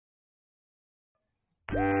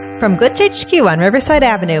From Glitch HQ on Riverside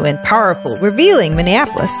Avenue in powerful, revealing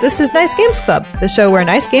Minneapolis, this is Nice Games Club, the show where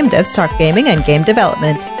nice game devs talk gaming and game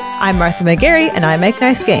development. I'm Martha McGarry, and I make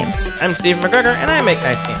nice games. I'm Steve McGregor, and I make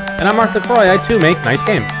nice games. And I'm Martha Croy, I too make nice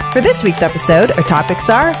games. For this week's episode, our topics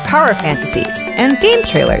are power fantasies and game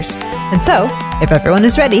trailers. And so, if everyone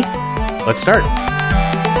is ready, let's start.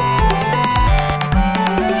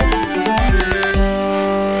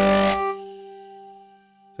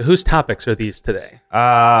 So whose topics are these today?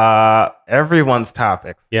 Everyone's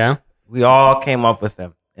topics. Yeah? We all came up with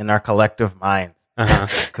them in our collective minds.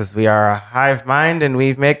 Because we are a hive mind and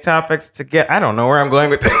we make topics to get... I don't know where I'm going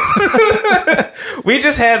with this. We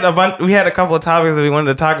just had a couple of topics that we wanted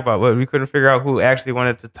to talk about, but we couldn't figure out who actually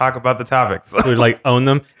wanted to talk about the topics. Who would like own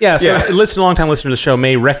them? Yeah, so long-time listeners to the show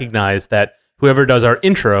may recognize that whoever does our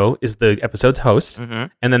intro is the episode's host, and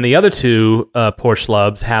then the other two poor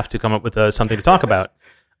schlubs have to come up with something to talk about.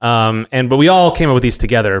 But we all came up with these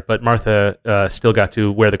together, but Martha still got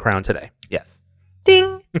to wear the crown today. Yes.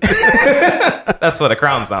 ding! That's what a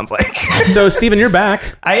crown sounds like. So, Steven, you're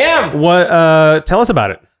back. I am. What? Tell us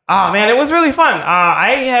about it. Oh, man, it was really fun.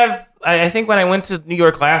 I think when I went to New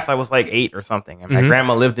York last, I was like 8 or something. And my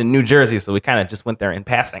grandma lived in New Jersey, so we kind of just went there in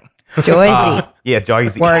passing. Joyzy. Yeah,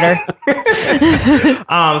 Joyzy. Worder.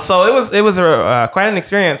 So it was quite an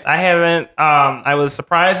experience. I was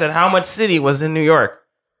surprised at how much city was in New York.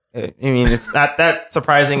 I mean, it's not that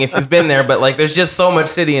surprising if you've been there, but like, there's just so much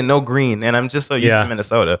city and no green, and I'm just so used to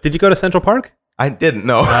Minnesota. Did you go to Central Park? I didn't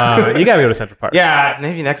know. You gotta go to Central Park. Yeah,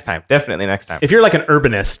 maybe next time. Definitely next time. If you're like an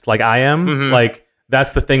urbanist, like I am, like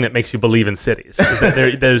that's the thing that makes you believe in cities. Is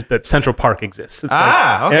that there's that Central Park exists. It's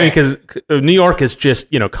okay. Because New York is just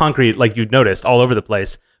concrete, like you've noticed, all over the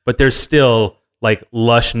place, but there's still like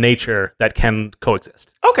lush nature that can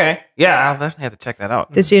coexist. Okay. Yeah, I'll definitely have to check that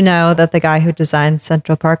out. Did you know that the guy who designed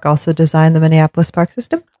Central Park also designed the Minneapolis park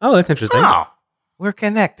system? Oh, that's interesting. Oh, we're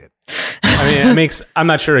connected. I mean, I'm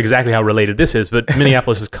not sure exactly how related this is, but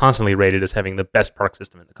Minneapolis is constantly rated as having the best park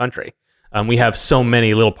system in the country. We have so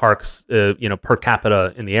many little parks, per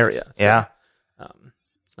capita in the area. So, yeah.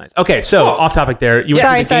 It's nice. Okay, so off topic there. You went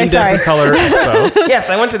to the Game Devs of Color Expo. Yes,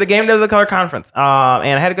 I went to the Game Devs of Color conference, and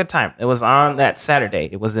I had a good time. It was on that Saturday.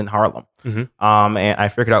 It was in Harlem, and I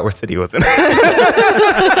figured out where city it was in. It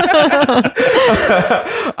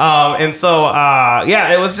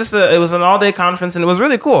was just it was an all day conference, and it was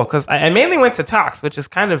really cool because I mainly went to talks, which is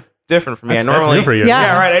kind of different for me. That's new for you.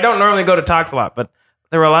 Yeah, right. I don't normally go to talks a lot, but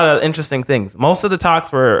there were a lot of interesting things. Most of the talks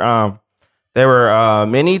were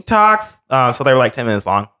mini talks, so they were like 10 minutes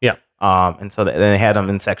long. Yeah. And so they had them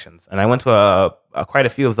in sections. And I went to quite a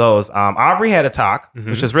few of those. Aubrey had a talk,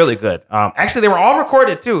 which was really good. Actually, they were all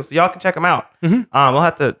recorded too, so y'all can check them out. We'll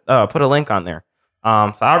have to put a link on there.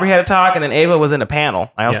 So Aubrey had a talk, and then Ava was in a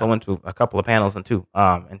panel. I also went to a couple of panels and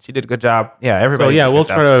she did a good job. Yeah, everybody. So we'll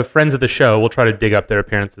try to, friends of the show, we'll try to dig up their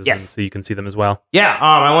appearances so you can see them as well. Yeah,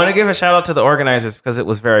 I want to give a shout out to the organizers because it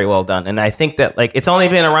was very well done. And I think that it's only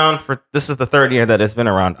been around this is the third year that it's been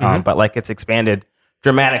around, but it's expanded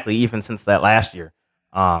dramatically even since that last year.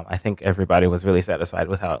 I think everybody was really satisfied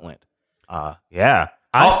with how it went. I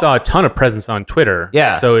saw a ton of presence on Twitter.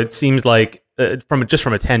 Yeah. So it seems like from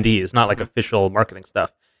attendees, not like official marketing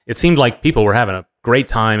stuff. It seemed like people were having a great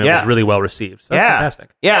time. It was really well received. So that's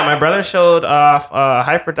fantastic. Yeah, my brother showed off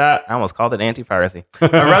Hyperdot. I almost called it anti-piracy. My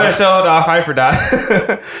brother showed off Hyperdot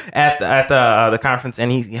at the conference,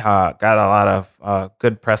 and he got a lot of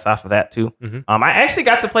good press off of that too. I actually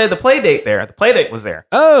got to play the Playdate there. The Playdate was there.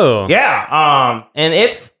 Oh. Yeah. And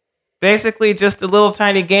it's basically just a little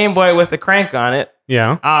tiny Game Boy with a crank on it.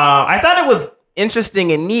 Yeah. I thought it was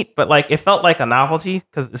interesting and neat, but it felt like a novelty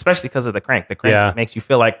especially because of the crank. The crank makes you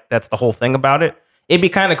feel like that's the whole thing about it. It'd be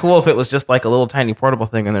kind of cool if it was just like a little tiny portable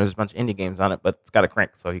thing and there's a bunch of indie games on it, but it's got a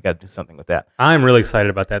crank, so you got to do something with that. I'm really excited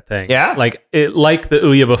about that thing. Yeah? Like the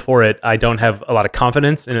Ouya before it, I don't have a lot of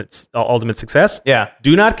confidence in its ultimate success. Yeah.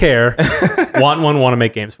 Do not care. Want to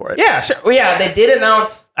make games for it. Yeah, sure. Well, yeah, they did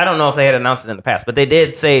announce, I don't know if they had announced it in the past, but they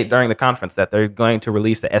did say during the conference that they're going to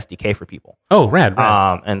release the SDK for people. Oh, rad.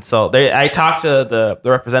 And so I talked to the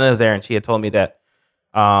representative there, and she had told me that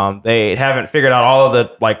they haven't figured out all of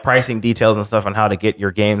the pricing details and stuff on how to get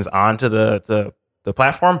your games onto the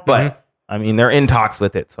platform, but I mean, they're in talks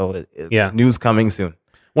with it, so news coming soon.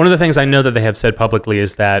 One of the things I know that they have said publicly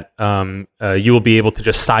is that you will be able to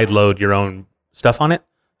just sideload your own stuff on it.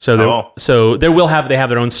 So they have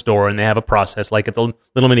their own store and they have a process like it's a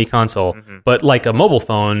little mini console, but like a mobile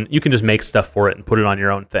phone, you can just make stuff for it and put it on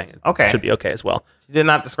your own thing. Okay, it should be okay as well. She did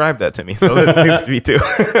not describe that to me, so that's news to me too.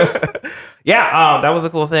 That was a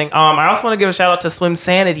cool thing. I also want to give a shout out to Swim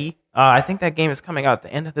Sanity. I think that game is coming out at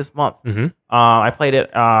the end of this month. Mm-hmm. I played it.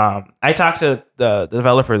 I talked to the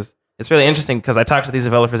developers. It's really interesting because I talked to these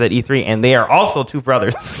developers at E3, and they are also two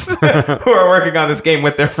brothers who are working on this game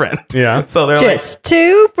with their friend. Yeah. So they're Just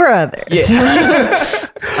two brothers. Yeah.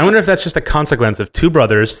 I wonder if that's just a consequence of two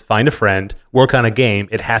brothers find a friend, work on a game.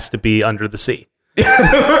 It has to be Under the Sea.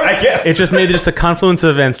 I guess. It just maybe just a confluence of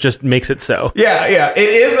events just makes it so. Yeah. It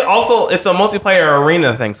is also, it's a multiplayer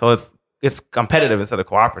arena thing, so it's competitive instead of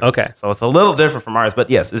cooperative. Okay. So it's a little different from ours, but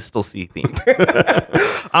yes, it's still sea themed.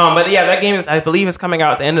 But yeah, that game I believe is coming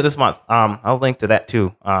out at the end of this month. I'll link to that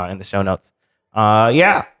too in the show notes.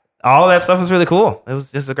 Yeah, all of that stuff was really cool.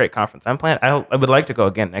 This is a great conference. I would like to go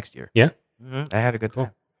again next year. Yeah. I had a good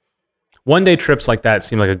time. One-day trips like that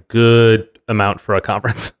seem like a good amount for a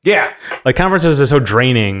conference. Yeah. Like conferences are so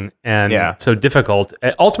draining and so difficult.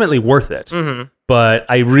 Ultimately worth it. Mm-hmm. But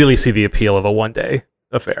I really see the appeal of a one-day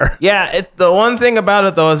affair. Yeah, the one thing about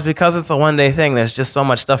it though is because it's a one-day thing, there's just so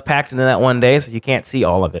much stuff packed into that one day, so you can't see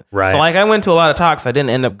all of it. Right. So like I went to a lot of talks, I didn't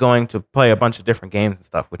end up going to play a bunch of different games and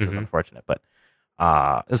stuff, which was unfortunate, but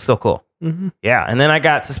it was still cool. Mm-hmm. Yeah, and then I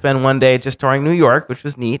got to spend one day just touring New York, which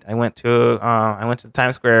was neat. I went to the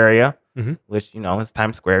Times Square area, which is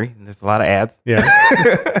Times Square, and there's a lot of ads. Yeah.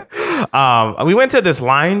 We went to this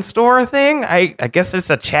Line store thing. I guess it's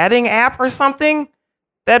a chatting app or something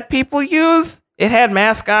that people use. It had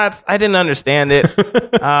mascots. I didn't understand it.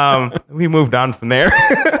 We moved on from there.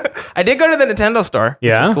 I did go to the Nintendo store, which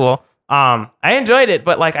was cool. I enjoyed it,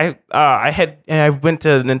 but like I went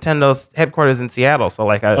to Nintendo's headquarters in Seattle, so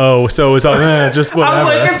like so it was just whatever. I was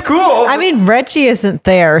like, it's cool. I mean, Reggie isn't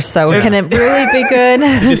there, so can it really be good?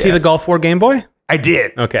 Did you see the Golf 4 Game Boy? I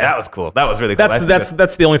did. Okay, that was cool. That was really cool.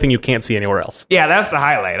 That's the only thing you can't see anywhere else. Yeah, that's the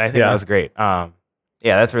highlight. I think that was great. Yeah,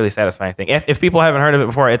 that's a really satisfying thing. If people haven't heard of it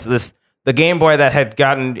before, it's the Game Boy that had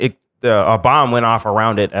gotten a bomb went off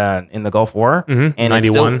around it in the Gulf War, and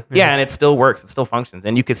 91. And it still works. It still functions,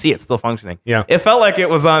 and you could see it still functioning. Yeah, it felt like it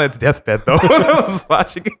was on its deathbed though when I was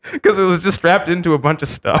watching it because it was just strapped into a bunch of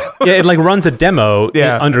stuff. Yeah, it like runs a demo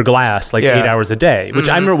under glass 8 hours a day, which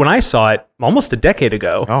I remember when I saw it almost a decade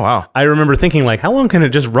ago. Oh wow! I remember thinking like, how long can it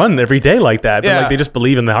just run every day like that? But like they just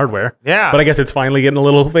believe in the hardware. Yeah, but I guess it's finally getting a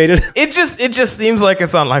little faded. It just seems like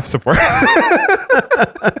it's on life support.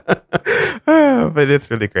 But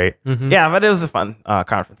it's really great. Mm-hmm. Yeah, but it was a fun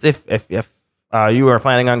conference. If you are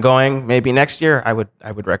planning on going, maybe next year, I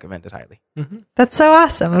would recommend it highly. Mm-hmm. That's so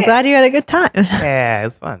awesome. I'm glad you had a good time. Yeah, it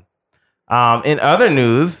was fun. In other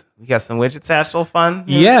news, we got some Widget Satchel fun.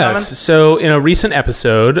 Yes. Coming. So in a recent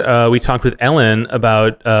episode, we talked with Ellen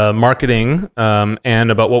about marketing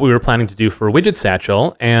and about what we were planning to do for Widget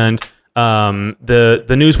Satchel, and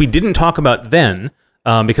the news we didn't talk about then.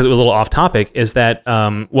 Because it was a little off topic, is that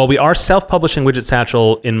while we are self-publishing Widget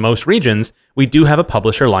Satchel in most regions, we do have a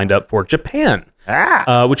publisher lined up for Japan,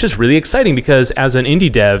 which is really exciting because as an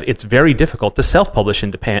indie dev, it's very difficult to self-publish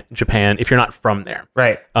in Japan if you're not from there.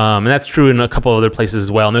 Right. And that's true in a couple other places as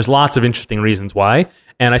well, and there's lots of interesting reasons why.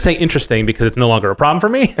 And I say interesting because it's no longer a problem for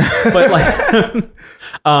me, but like, and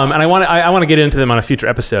I want to get into them on a future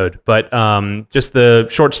episode. But just the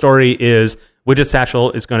short story is Widget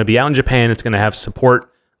Satchel is going to be out in Japan. It's going to have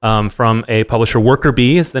support from a publisher. Worker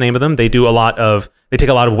Bee is the name of them. They take a lot of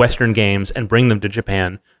Western games and bring them to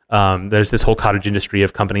Japan. There's this whole cottage industry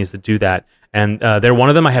of companies that do that, and they're one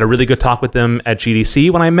of them. I had a really good talk with them at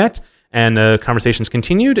GDC when I met, and conversations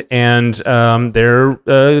continued, and they're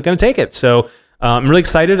going to take it. So. I'm really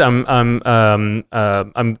excited. We're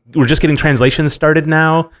just getting translations started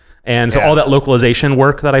now, and so all that localization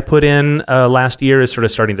work that I put in last year is sort of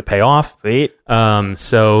starting to pay off. Sweet.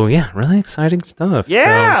 So yeah, really exciting stuff.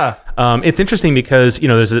 Yeah. So, it's interesting because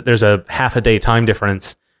there's a half a day time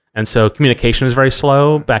difference, and so communication is very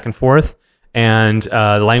slow back and forth. And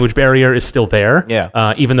the language barrier is still there,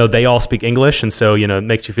 even though they all speak English, and so it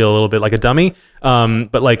makes you feel a little bit like a dummy.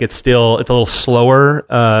 But like it's a little slower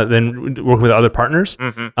than working with other partners.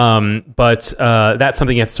 Mm-hmm. But that's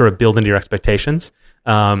something you have to sort of build into your expectations.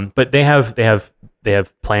 But they have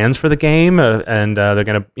plans for the game, and they're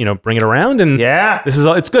gonna bring it around. And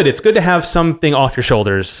it's good. It's good to have something off your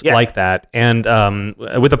shoulders like that, and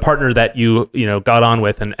with a partner that you got on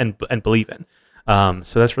with and believe in.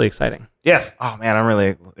 So that's really exciting. Yes. Oh man, I'm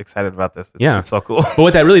really excited about this. It's so cool. But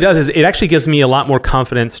what that really does is it actually gives me a lot more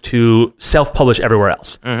confidence to self-publish everywhere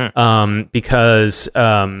else. Mm-hmm. Because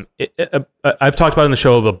I've talked about it in the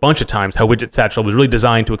show a bunch of times how Widget Satchel was really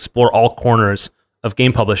designed to explore all corners of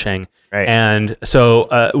game publishing. Right. And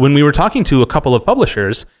so when we were talking to a couple of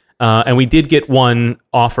publishers, and we did get one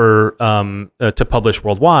offer to publish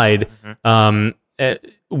worldwide,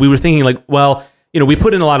 we were thinking like, well, we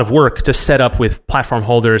put in a lot of work to set up with platform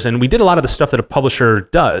holders, and we did a lot of the stuff that a publisher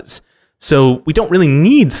does. So we don't really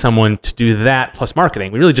need someone to do that plus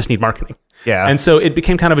marketing. We really just need marketing. Yeah. And so it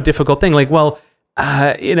became kind of a difficult thing. Like, well,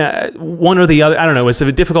 one or the other, I don't know. It was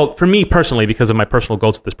difficult for me personally because of my personal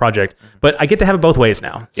goals with this project. But I get to have it both ways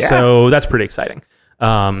now. Yeah. So that's pretty exciting.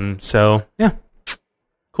 So, yeah.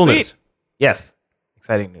 Cool Sweet. news. Yes.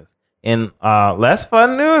 Exciting news. In less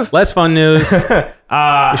fun news? Less fun news. We should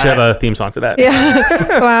have a theme song for that.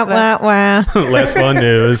 Yeah. Wah, wah, wah. Less fun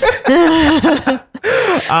news.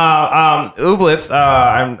 Ooblets,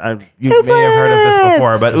 you may have heard of this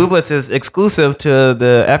before, but Ooblets is exclusive to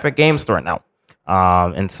the Epic Game Store now.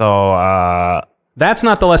 And so that's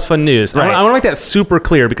not the less fun news. Right. I want to make that super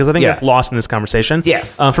clear because I think Yeah. it's lost in this conversation.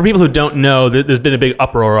 Yes. For people who don't know, there's been a big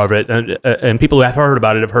uproar of it, and people who have heard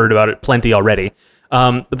about it plenty already.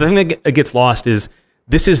 But the thing that gets lost is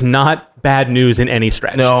this is not bad news in any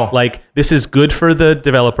stretch. No. Like, this is good for the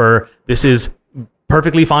developer. This is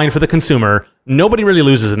perfectly fine for the consumer. Nobody really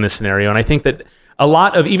loses in this scenario. And I think that a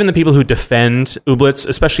lot of even the people who defend Ooblets,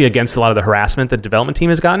 especially against a lot of the harassment that the development team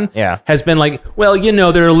has gotten, has been like, well,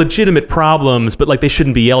 there are legitimate problems, but like they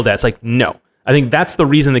shouldn't be yelled at. It's like, no. I think that's the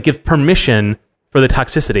reason that gives permission for the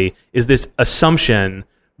toxicity is this assumption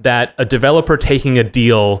that a developer taking a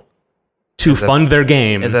deal to fund their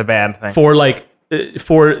game is a bad thing. For like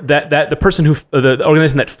for that the person who the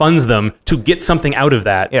organization that funds them to get something out of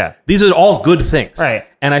that. Yeah. These are all good things. Right.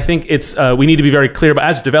 And I think it's we need to be very clear about,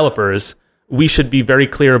 as developers, we should be very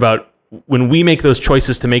clear about when we make those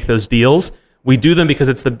choices to make those deals, we do them because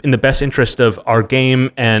it's in the best interest of our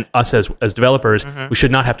game and us as developers. We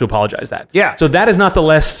should not have to apologize that. Yeah. So that is not the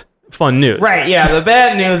less fun news. Right, yeah. The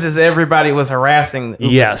bad news is everybody was harassing the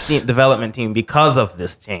Yes. development team because of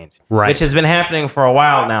this change. Right. Which has been happening for a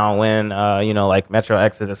while now when, like Metro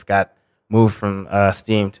Exodus got moved from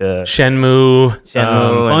Steam to Shenmue,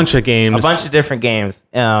 Shenmue, a bunch of games. A bunch of different games.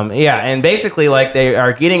 And basically, like, they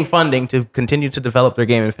are getting funding to continue to develop their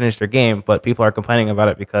game and finish their game, but people are complaining about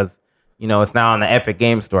it because, it's now on the Epic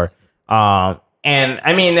Game Store. And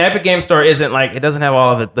I mean, the Epic Game Store isn't like, it doesn't have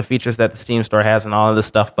all of the features that the Steam Store has and all of this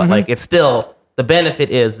stuff, but like, it's still, the benefit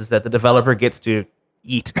is that the developer gets to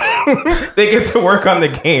eat. They get to work on the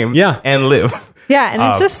game and live. Yeah, and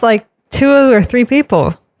it's just like 2 or 3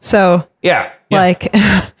 people. So, like,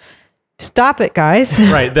 stop it, guys.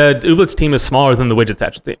 Right. The Ooblets team is smaller than the Widgets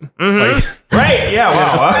Actual team. Like, Right. Yeah.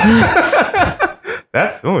 Wow.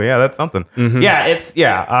 That's something. Yeah. It's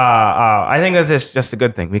I think that's just a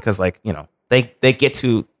good thing because, like, they get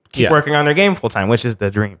to keep working on their game full time, which is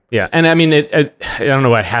the dream. Yeah. And I mean, I don't know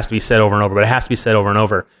why it has to be said over and over, but it has to be said over and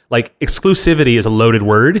over. Like, exclusivity is a loaded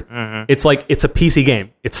word. It's like, it's a PC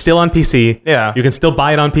game. It's still on PC. Yeah. You can still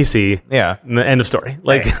buy it on PC. Yeah. End of story.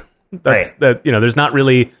 Like, Right. there's not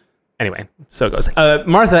really. Anyway, so it goes.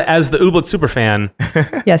 Martha, as the Ooblet superfan,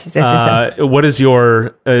 Yes. what is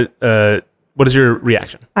your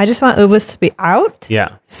reaction? I just want Ooblets to be out.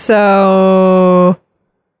 Yeah. So,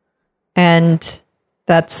 and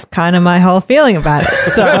that's kind of my whole feeling about it.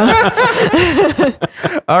 So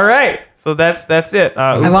All right. So that's it.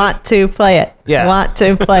 I want to play it. Yeah. I want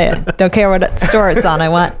to play it. Don't care what store it's on. I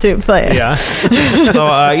want to play it. Yeah.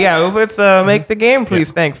 Let's make the game,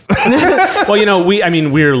 please. Thanks. Well,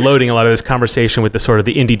 we're loading a lot of this conversation with the sort of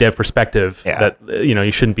the indie dev perspective that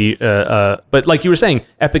you shouldn't be. But like you were saying,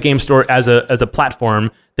 Epic Game Store as a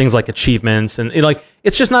platform, things like achievements and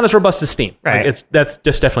it's just not as robust as Steam. Right. Like, that's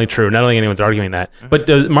just definitely true. Not only anyone's arguing that, but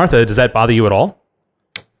Martha, does that bother you at all?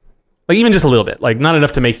 Like, even just a little bit, like not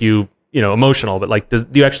enough to make you emotional, but like, do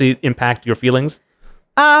you actually impact your feelings?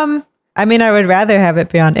 I mean, I would rather have it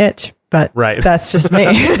be on itch, but that's just me.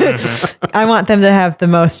 I want them to have the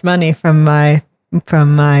most money from my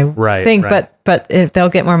thing, but if they'll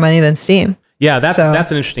get more money than Steam. Yeah, that's an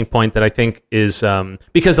interesting point that I think is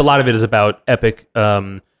because a lot of it is about Epic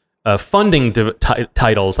funding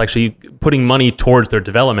titles, actually putting money towards their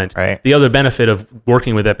development. Right. The other benefit of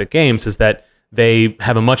working with Epic Games is that they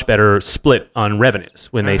have a much better split on revenues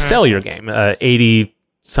when they sell your game. 88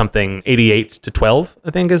 to 12,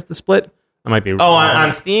 I think, is the split. I might be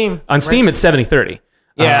on Steam. On Steam, it's 70-30.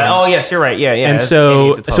 Yeah. Yes, you're right. Yeah. And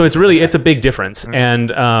so it's a big difference.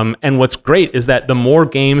 And what's great is that the more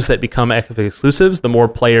games that become Epic exclusives, the more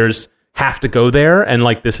players have to go there. And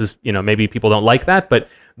like, this is, maybe people don't like that, but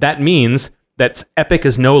that means that Epic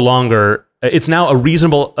is no longer. It's now a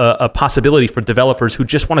reasonable a possibility for developers who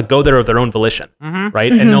just want to go there of their own volition,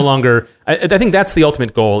 right? And no longer. I think that's the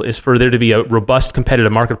ultimate goal: is for there to be a robust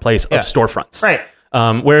competitive marketplace of storefronts, right?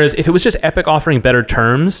 Whereas if it was just Epic offering better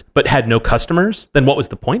terms but had no customers, then what was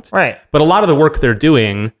the point? Right. But a lot of the work they're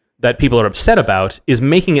doing that people are upset about is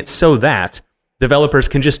making it so that developers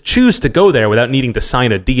can just choose to go there without needing to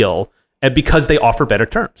sign a deal because they offer better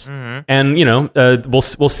terms. And, we'll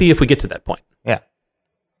see if we get to that point. Yeah.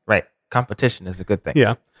 Right. Competition is a good thing.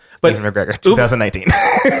 Yeah. Steven McGregor, 2019.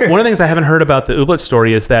 One of the things I haven't heard about the Ooblets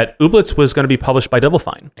story is that Ooblets was going to be published by Double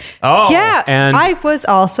Fine. Oh. Yeah, and I was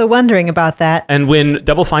also wondering about that. And when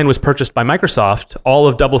Double Fine was purchased by Microsoft, all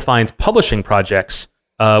of Double Fine's publishing projects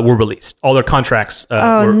were released. All their contracts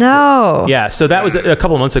no. Yeah, so that was a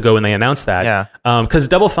couple of months ago when they announced that. Yeah. Because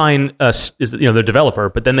Double Fine is their developer,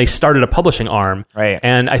 but then they started a publishing arm. Right.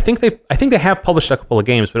 And I think they have published a couple of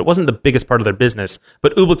games, but it wasn't the biggest part of their business.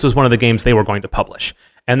 But Ooblets was one of the games they were going to publish.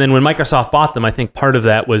 And then when Microsoft bought them, I think part of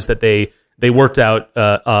that was that they worked out.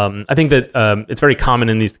 I think that it's very common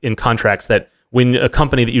in contracts that when a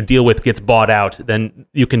company that you deal with gets bought out, then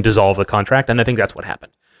you can dissolve the contract. And I think that's what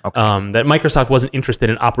happened. Okay. That Microsoft wasn't interested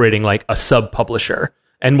in operating like a sub-publisher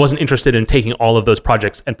and wasn't interested in taking all of those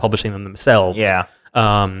projects and publishing them themselves. Yeah.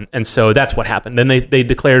 And so that's what happened. Then they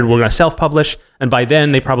declared we're going to self-publish, and by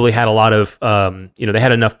then they probably had a lot of, they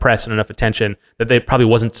had enough press and enough attention that they probably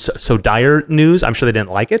wasn't so dire news. I'm sure they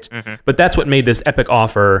didn't like it, but that's what made this Epic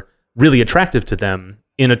offer really attractive to them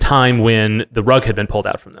in a time when the rug had been pulled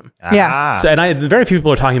out from them. Yeah. So, very few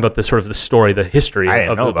people are talking about the story, the history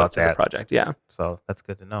of about that project. Yeah. So that's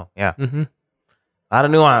good to know. Yeah. A lot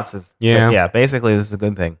of nuances. Yeah. But yeah. Basically, this is a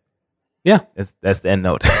good thing. Yeah. That's the end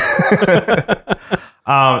note. In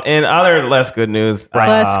other less good news.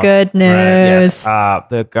 Less good news. Yes,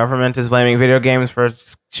 the government is blaming video games for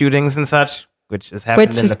shootings and such, which has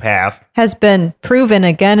happened in the past. Has been proven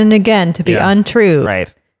again and again to be untrue.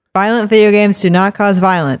 Right. Violent video games do not cause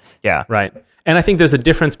violence. Yeah. Right. And I think there's a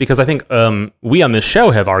difference because I think we on this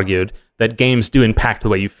show have argued that games do impact the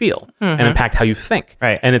way you feel and impact how you think.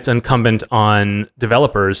 Right. And it's incumbent on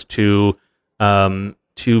developers to put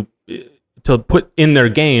in their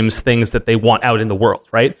games things that they want out in the world,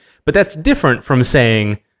 right? But that's different from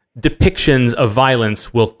saying depictions of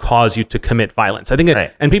violence will cause you to commit violence. I think,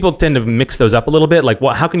 and people tend to mix those up a little bit. Like,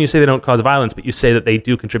 how can you say they don't cause violence, but you say that they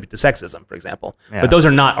do contribute to sexism, for example? Yeah. But those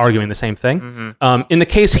are not arguing the same thing. In the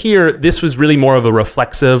case here, this was really more of a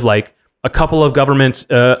reflexive, like a couple of government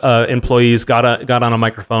employees got on a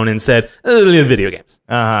microphone and said, video games.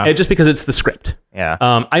 Just because it's the script. Yeah.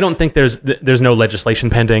 I don't think there's no legislation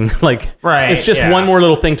pending. It's just one more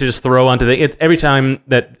little thing to just throw onto every time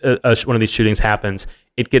that one of these shootings happens,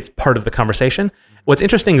 it gets part of the conversation. What's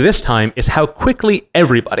interesting this time is how quickly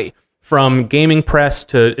everybody, from gaming press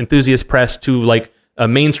to enthusiast press to like a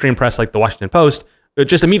mainstream press like the Washington Post,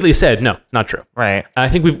 just immediately said, no, not true. Right. I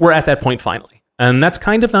think we're at that point finally. And that's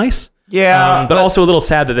kind of nice. Yeah. But also a little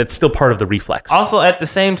sad that it's still part of the reflex. Also, at the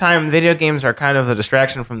same time, video games are kind of a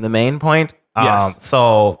distraction from the main point. Yes.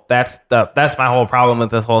 So that's my whole problem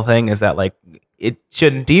with this whole thing is that like it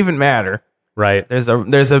shouldn't even matter. Right. There's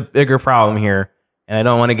a bigger problem here, and I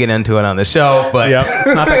don't want to get into it on the show, but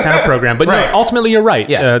it's not that kind of program. But no, ultimately, you're right.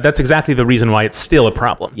 Yeah. That's exactly the reason why it's still a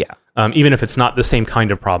problem. Yeah. Even if it's not the same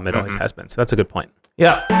kind of problem it always has been. So that's a good point.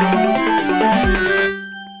 Yeah.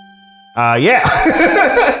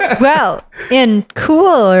 Well, in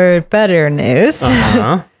cooler, better news,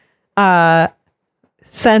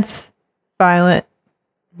 since violent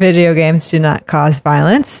video games do not cause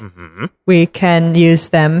violence, we can use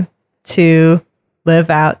them to live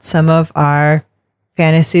out some of our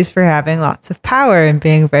fantasies for having lots of power and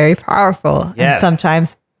being very powerful, and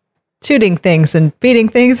sometimes shooting things and beating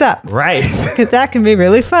things up. Right. Because that can be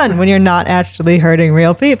really fun when you're not actually hurting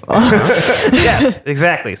real people. Yes,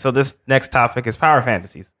 exactly. So this next topic is power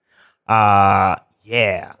fantasies. And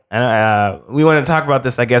we want to talk about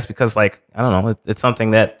this, I guess, because like, I don't know, it's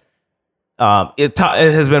something that it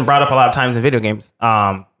has been brought up a lot of times in video games.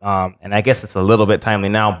 And I guess it's a little bit timely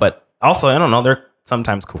now, but also, I don't know, they're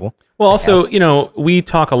sometimes cool. Well, also, we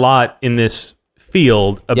talk a lot in this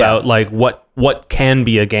field about like what can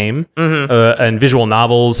be a game, and visual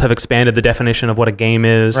novels have expanded the definition of what a game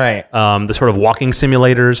is. Right. The sort of walking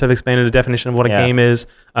simulators have expanded the definition of what a game is.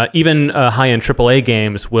 Even high-end AAA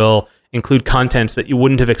games will include content that you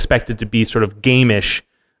wouldn't have expected to be sort of game-ish,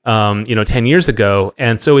 10 years ago.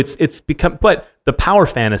 And so it's become, but the power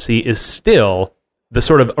fantasy is still the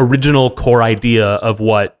sort of original core idea of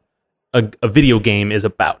what a video game is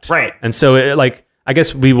about. Right. And so I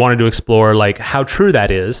guess we wanted to explore like how true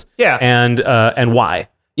that is. Yeah. And why.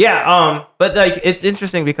 Yeah. But like it's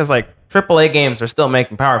interesting because like AAA games are still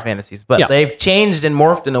making power fantasies, but they've changed and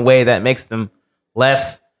morphed in a way that makes them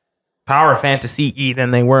less power fantasy-y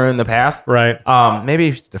than they were in the past. Right. Maybe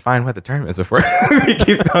you should define what the term is before we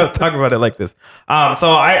keep talking about it like this. So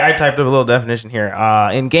I typed up a little definition here.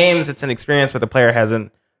 In games, it's an experience where the player has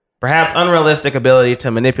an perhaps unrealistic ability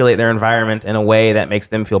to manipulate their environment in a way that makes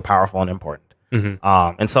them feel powerful and important.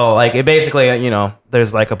 And so like it basically,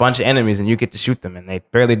 there's like a bunch of enemies and you get to shoot them and they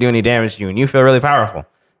barely do any damage to you and you feel really powerful.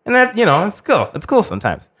 And that, it's cool. It's cool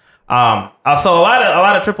sometimes. So a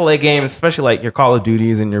lot of AAA games, especially like your Call of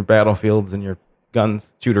Duties and your Battlefields and your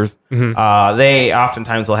guns shooters, they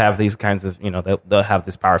oftentimes will have these kinds of, they'll have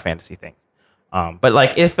this power fantasy things. But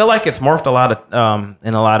like I feel like it's morphed a lot of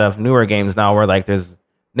in a lot of newer games now, where like there's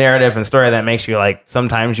narrative and story that makes you like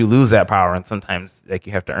sometimes you lose that power and sometimes like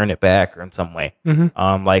you have to earn it back or in some way.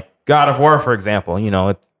 Like God of War, for example,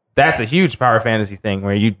 that's a huge power fantasy thing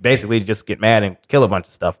where you basically just get mad and kill a bunch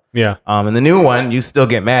of stuff. Yeah. And the new one, you still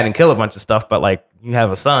get mad and kill a bunch of stuff, but like you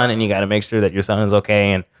have a son and you got to make sure that your son is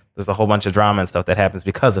okay, and there's a whole bunch of drama and stuff that happens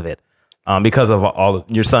because of it, because of all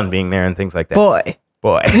your son being there and things like that.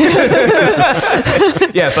 Boy.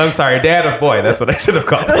 Yes, I'm sorry. Dad of Boy. That's what I should have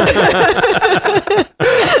called it.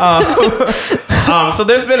 So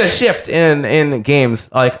there's been a shift in games.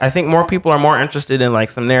 Like I think more people are more interested in like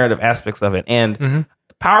some narrative aspects of it. And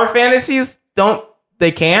power fantasies but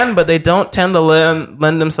they don't tend to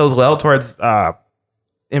lend themselves well towards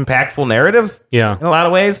impactful narratives. Yeah. In a lot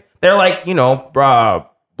of ways. They're like,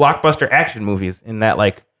 blockbuster action movies in that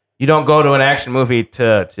like you don't go to an action movie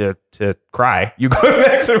to cry. You go to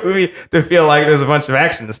an action movie to feel like there's a bunch of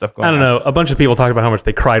action and stuff going on. I don't know. A bunch of people talk about how much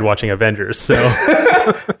they cried watching Avengers. So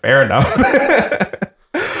fair enough.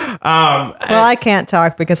 Well, I can't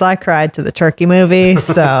talk because I cried to the turkey movie.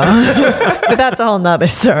 So, but that's a whole nother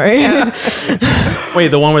story. Wait,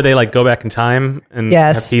 the one where they like go back in time and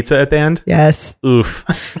have pizza at the end? Yes.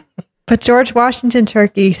 Oof. But George Washington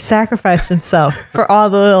Turkey sacrificed himself for all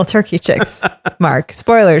the little turkey chicks. Mark,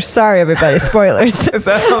 spoilers. Sorry, everybody. Spoilers. Is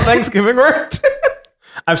that how Thanksgiving worked?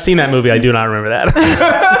 I've seen that movie. I do not remember that.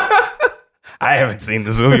 I haven't seen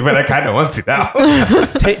this movie, but I kind of want to now.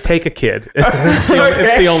 Take a kid. It's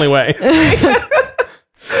the only way.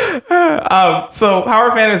 So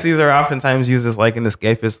power fantasies are oftentimes used as like an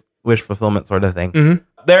escapist wish fulfillment sort of thing.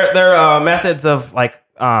 They're methods of like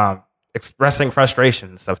expressing frustration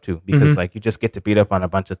and stuff too, because like you just get to beat up on a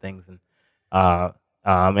bunch of things and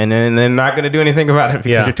then they're not going to do anything about it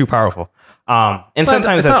because you're too powerful. And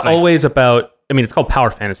sometimes it's not always about. I mean, it's called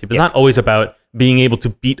power fantasy, but it's not always about being able to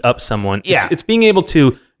beat up someone. It's being able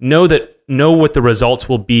to know what the results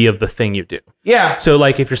will be of the thing you do. Yeah. So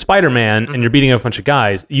like if you're Spider-Man and you're beating up a bunch of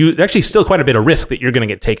guys, there's actually still quite a bit of risk that you're going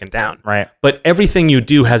to get taken down. Right. But everything you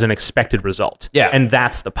do has an expected result. Yeah. And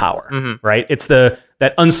that's the power, right? It's that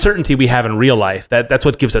uncertainty we have in real life. That's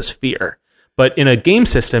what gives us fear. But in a game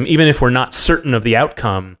system, even if we're not certain of the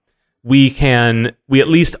outcome, we at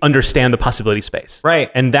least understand the possibility space. Right.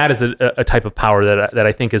 And that is a type of power that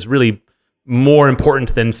I think is really more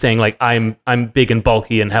important than saying like I'm big and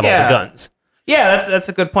bulky and have all the guns. Yeah, that's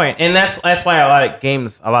a good point. And that's why a lot of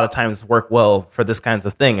games a lot of times work well for this kinds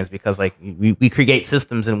of thing, is because like we create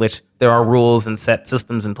systems in which there are rules and set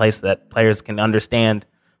systems in place that players can understand,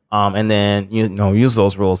 and then use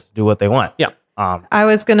those rules to do what they want. Yeah. I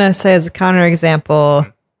was gonna say as a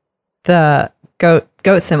counterexample, the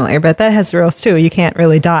Goat Simulator, but that has rules too. You can't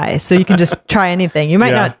really die, so you can just try anything. You might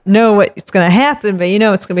not know what's going to happen, but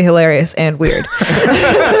it's going to be hilarious and weird.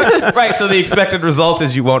 Right, so the expected result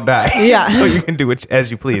is you won't die. Yeah. So you can do as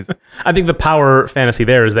you please. I think the power fantasy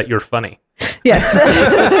there is that you're funny. Yes.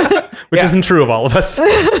 Which isn't true of all of us.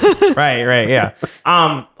 Right, yeah.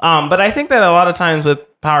 But I think that a lot of times with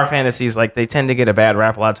power fantasies, like they tend to get a bad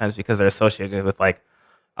rap a lot of times because they're associated with like,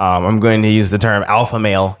 I'm going to use the term alpha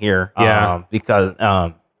male here, because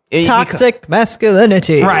toxic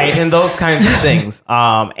masculinity, right, and those kinds of things.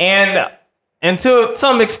 And to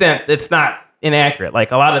some extent, it's not inaccurate. Like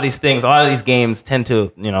a lot of these games tend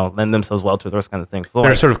to lend themselves well to those kinds of things. So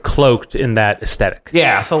they're sort of cloaked in that aesthetic.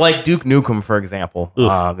 Yeah, so like Duke Nukem, for example,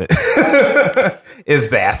 is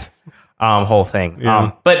that whole thing.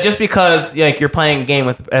 Yeah. But just because like you're playing a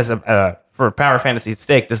game for power fantasy's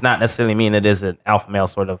sake does not necessarily mean it is an alpha male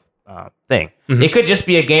sort of thing. It could just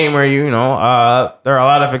be a game where there are a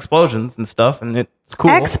lot of explosions and stuff, and it's cool.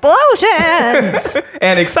 Explosions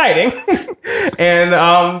and exciting, and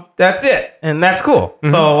that's it, and that's cool.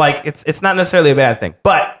 So like it's not necessarily a bad thing,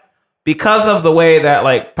 but because of the way that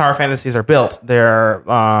like power fantasies are built, they're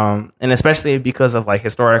and especially because of like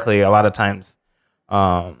historically, a lot of times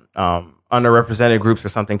underrepresented groups or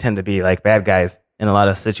something tend to be like bad guys in a lot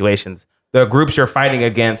of situations. The groups you're fighting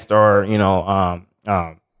against or,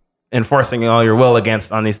 enforcing all your will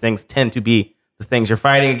against on these things tend to be the things you're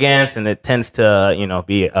fighting against. And it tends to,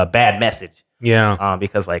 be a bad message. Yeah.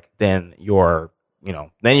 Because like, then you're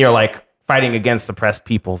like fighting against oppressed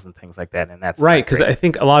peoples and things like that. And that's right, because I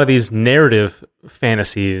think a lot of these narrative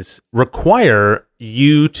fantasies require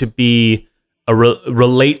you to be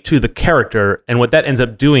relate to the character, and what that ends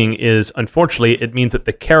up doing is, unfortunately, it means that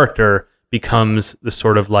the character becomes the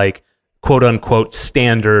sort of like quote unquote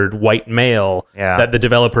standard white male that the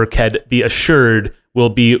developer can be assured will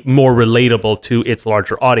be more relatable to its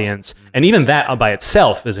larger audience. And even that by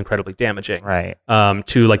itself is incredibly damaging, right?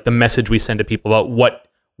 To like the message we send to people about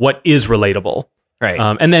what is relatable, right?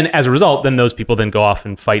 And then as a result, then those people then go off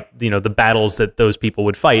and fight, the battles that those people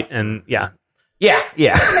would fight, and yeah.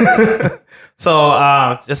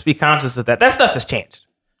 So just be conscious of that. That stuff has changed,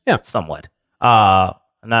 somewhat. Not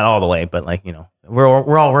all the way, but like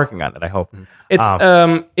we're all working on it. I hope it's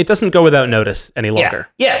it doesn't go without notice any longer.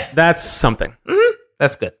 Yes, that's something. Mm-hmm.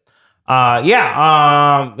 That's good.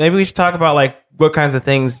 Maybe we should talk about like what kinds of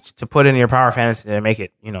things to put in your power fantasy to make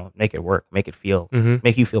it work, make it feel,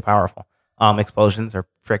 make you feel powerful. Explosions are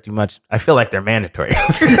pretty much. I feel like they're mandatory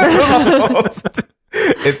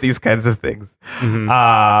in these kinds of things.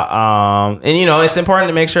 And it's important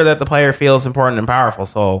to make sure that the player feels important and powerful.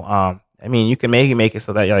 So, you can make it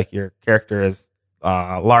so that like your character is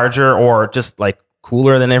larger or just like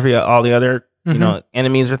cooler than all the other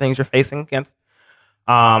enemies or things you're facing against.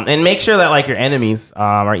 And make sure that like your enemies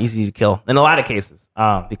are easy to kill in a lot of cases,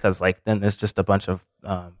 because like then there's just a bunch of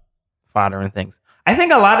fodder and things. I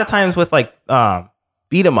think a lot of times with like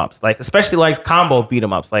beat 'em ups, like especially like combo beat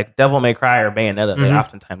 'em ups, like Devil May Cry or Bayonetta, they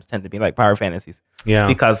oftentimes tend to be like power fantasies. Yeah,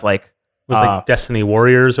 because like it was like Destiny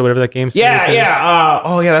Warriors or whatever that game.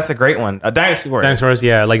 That's a great one. Dynasty Warriors.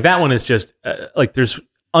 Yeah, like that one is just like there's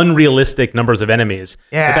unrealistic numbers of enemies.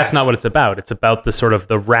 Yeah, but that's not what it's about. It's about the sort of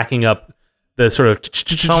the racking up. The sort of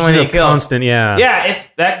so many kills. Constant,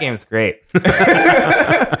 that game's great.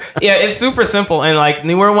 It's super simple, and like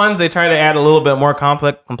newer ones, they try to add a little bit more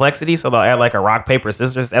complexity, so they'll add like a rock paper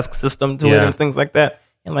scissors-esque system to it and things like that.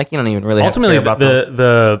 And like you don't even really ultimately have to care about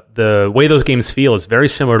those. The way those games feel is very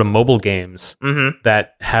similar to mobile games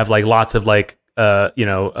that have like lots of like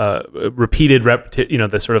repeated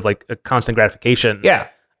the sort of like a constant gratification. Yeah,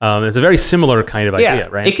 it's a very similar kind of idea,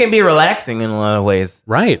 right? It can be relaxing in a lot of ways.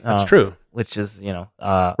 Right, that's true. Which is,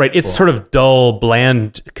 right. It's sort of dull,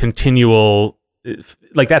 bland, continual.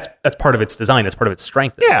 Like that's part of its design. That's part of its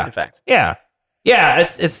strength. Yeah. In fact. Yeah.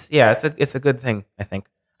 It's a good thing. I think.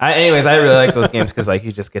 Anyways, I really like those games because like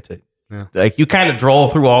you just get to like you kind of droll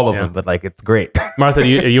through all of them, but like it's great. Martha, are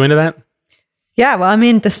you into that? Yeah.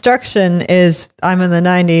 Well, destruction is. I'm in the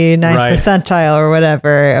 99th percentile or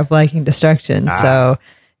whatever of liking destruction. So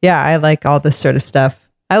yeah, I like all this sort of stuff.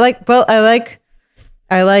 I like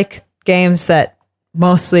games that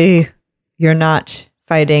mostly you're not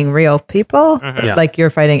fighting real people, like you're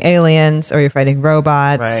fighting aliens or you're fighting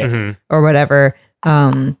robots or whatever,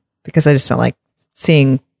 because I just don't like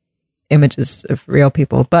seeing images of real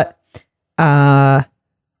people. But it's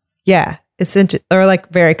or like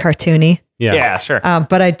very cartoony. Yeah, sure.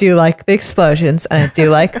 But I do like the explosions, and I do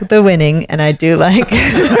like the winning, and I do like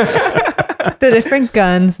the different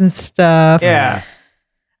guns and stuff. Yeah.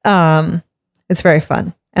 It's very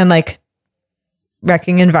fun. And like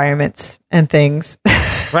wrecking environments and things.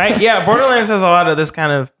 Right? Yeah. Borderlands has a lot of this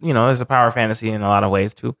kind of, is a power fantasy in a lot of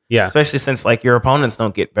ways too. Yeah. Especially since like your opponents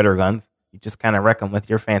don't get better guns. You just kind of wreck them with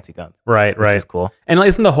your fancy guns. Right. Which is cool. And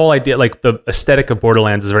isn't the whole idea, like the aesthetic of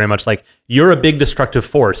Borderlands is very much like you're a big destructive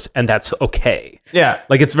force and that's okay. Yeah.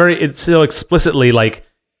 Like it's still explicitly like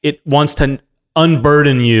it wants to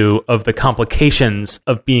unburden you of the complications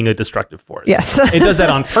of being a destructive force. Yes. It does that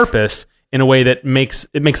on purpose in a way that makes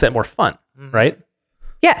that more fun, right?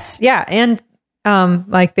 Yes, yeah, and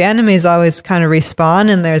like the enemies always kind of respawn,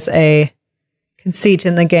 and there's a conceit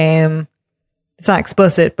in the game. It's not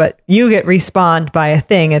explicit, but you get respawned by a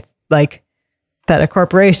thing. It's like that a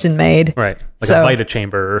corporation made, right? Like a Vita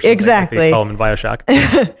chamber, or something, exactly. Like they call them in BioShock.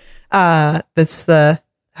 That's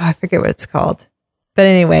I forget what it's called. But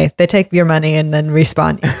anyway, they take your money and then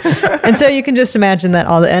respawn you. And so you can just imagine that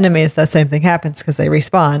all the enemies, that same thing happens because they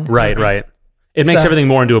respawn. Right. It makes everything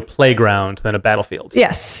more into a playground than a battlefield.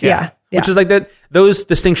 Yes, yeah. Which is like that. Those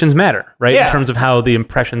distinctions matter, right? Yeah. In terms of how the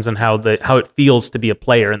impressions and how it feels to be a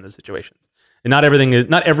player in those situations. And not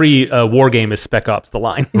every war game is Spec Ops: The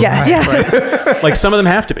Line. Yeah. Right? Like some of them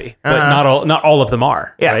have to be, but not all of them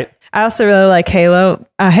are. Yeah. Right? I also really like Halo.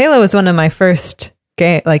 Halo was one of my first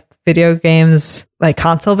video games, like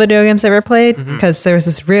console video games I ever played, because there was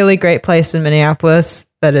this really great place in Minneapolis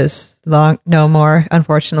that is no more,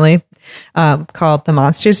 unfortunately, called the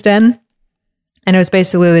Monsters Den. And it was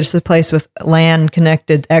basically just a place with LAN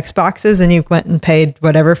connected Xboxes, and you went and paid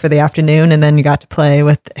whatever for the afternoon, and then you got to play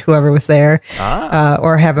with whoever was there,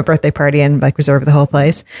 or have a birthday party and like reserve the whole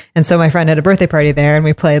place. And so my friend had a birthday party there, and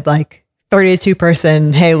we played like 32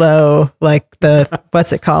 person Halo, like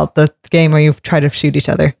what's it called? The game where you try to shoot each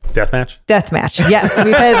other. Deathmatch? Deathmatch. Yes.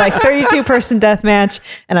 We played like 32 person deathmatch,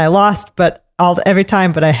 and I lost, but every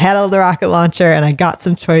time, but I had a rocket launcher and I got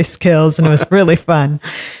some choice kills, and it was really fun.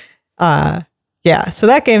 Yeah, so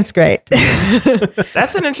that game's great.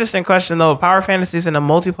 That's an interesting question, though. Power Fantasy is in a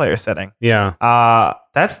multiplayer setting. Yeah.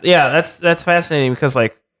 That's fascinating because,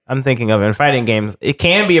 like, I'm thinking of in fighting games, it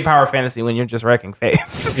can be a Power Fantasy when you're just wrecking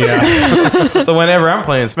face. Yeah. So whenever I'm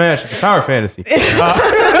playing Smash, it's a Power Fantasy.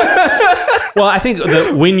 Well, I think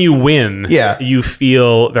that when you win, you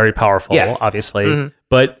feel very powerful, obviously. Mm-hmm.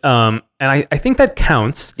 But and I think that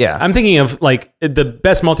counts. Yeah. I'm thinking of like the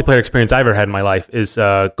best multiplayer experience I've ever had in my life is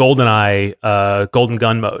GoldenEye Golden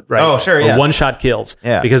Gun mode, right? Oh, sure, yeah. One-shot kills.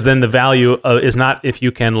 Yeah. Because then the value is not if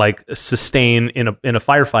you can like sustain in a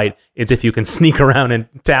firefight, it's if you can sneak around and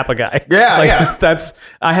tap a guy. Yeah, like,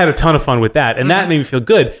 I had a ton of fun with that, and that made me feel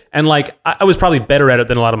good. And like I was probably better at it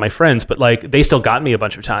than a lot of my friends, but like they still got me a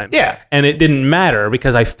bunch of times. Yeah. And it didn't matter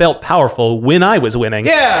because I felt powerful when I was winning.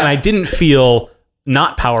 Yeah. And I didn't feel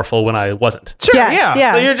not powerful when I wasn't. Sure,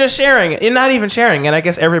 yeah. So you're just sharing it. You're not even sharing it. I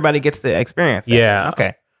guess everybody gets to experience it. Yeah.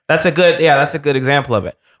 Okay. That's a good example of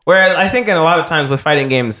it. Whereas I think in a lot of times with fighting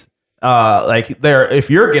games, if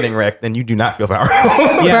you're getting wrecked, then you do not feel powerful.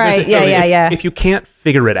 Right. Yeah. If you can't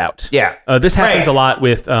figure it out. Yeah. This happens a lot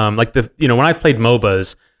with when I've played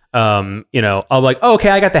MOBAs, I'll like, oh, okay,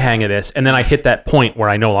 I got the hang of this. And then I hit that point where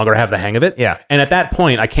I no longer have the hang of it. Yeah. And at that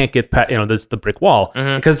point, I can't get, there's the brick wall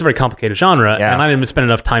because it's a very complicated genre and I didn't even spend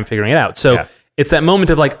enough time figuring it out. So it's that moment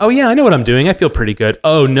of like, oh yeah, I know what I'm doing. I feel pretty good.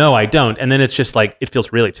 Oh no, I don't. And then it's just like, it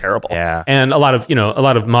feels really terrible. Yeah. And a lot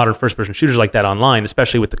of modern first person shooters like that online,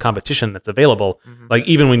 especially with the competition that's available. Like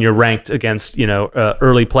even when you're ranked against,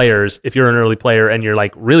 early players, if you're an early player and you're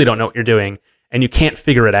like, really don't know what you're doing, and you can't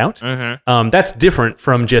figure it out, that's different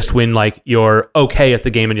from just when like you're okay at the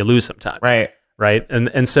game and you lose sometimes. Right.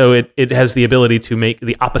 And so it has the ability to make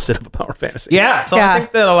the opposite of a power fantasy. Yeah. So I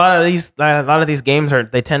think that a lot of these games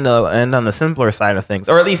they tend to end on the simpler side of things,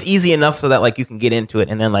 or at least easy enough so that like you can get into it,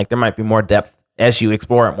 and then like there might be more depth as you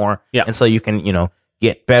explore it more. Yeah. And so you can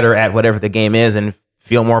get better at whatever the game is and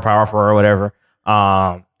feel more powerful or whatever.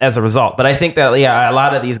 As a result. But I think that, a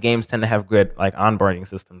lot of these games tend to have good like onboarding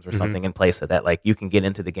systems or something in place so that like you can get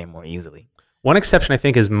into the game more easily. One exception I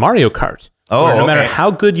think is Mario Kart. Oh, no matter how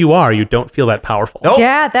good you are, you don't feel that powerful. Nope.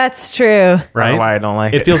 Yeah, that's true. Right? Why I don't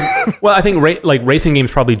like it. It feels, well, I think racing games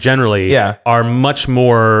probably generally are much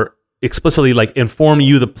more explicitly like inform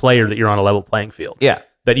you, the player, that you're on a level playing field. Yeah.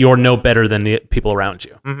 That you're no better than the people around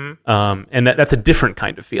you. And that's a different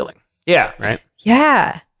kind of feeling. Yeah. Right?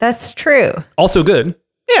 Yeah, that's true. Also good.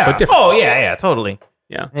 Yeah. But different. Oh, yeah, totally.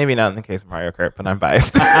 Yeah. Maybe not in the case of Mario Kart, but I'm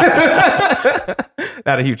biased.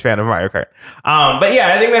 Not a huge fan of Mario Kart. But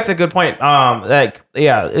yeah, I think that's a good point. I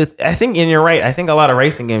think, and you're right. I think a lot of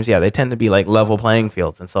racing games, they tend to be like level playing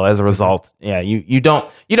fields. And so as a result, you don't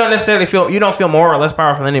necessarily feel more or less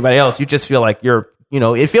powerful than anybody else. You just feel like you're,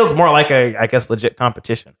 it feels more like a legit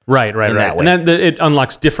competition. Right. And then it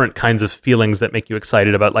unlocks different kinds of feelings that make you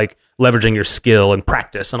excited about like leveraging your skill and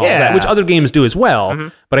practice and all that, which other games do as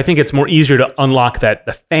well. But I think it's more easier to unlock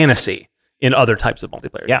the fantasy in other types of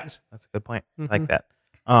multiplayer games. That's a good point. I like that.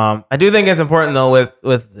 I do think it's important though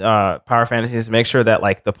with power fantasies to make sure that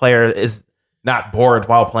like the player is not bored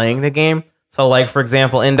while playing the game. So like, for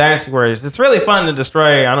example, in Dynasty Warriors, it's really fun to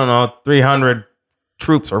destroy, 300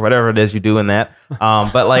 troops or whatever it is you do in that.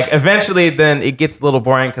 But like eventually then it gets a little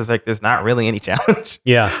boring because like there's not really any challenge.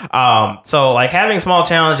 Yeah. So like having small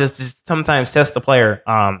challenges to sometimes test the player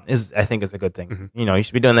I think is a good thing. You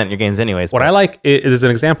should be doing that in your games anyways. What I like is an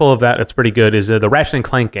example of that that's pretty good is the Ratchet and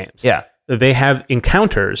Clank games. Yeah. They have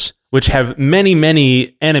encounters which have many,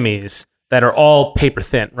 many enemies that are all paper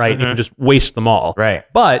thin, right? You can just waste them all. Right.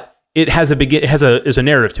 But it has a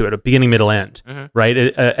narrative to it, a beginning, middle, end, right?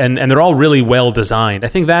 And they're all really well designed. I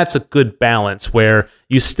think that's a good balance where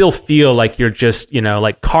you still feel like you're just,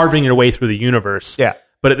 like carving your way through the universe. Yeah.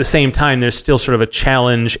 But at the same time, there's still sort of a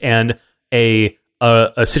challenge and a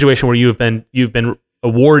situation where you've been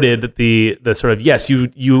awarded the sort of, yes,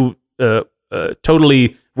 you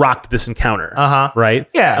totally rocked this encounter. Right?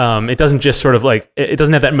 Yeah. It doesn't just sort of like, it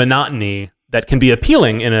doesn't have that monotony that can be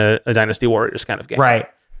appealing in a Dynasty Warriors kind of game. Right.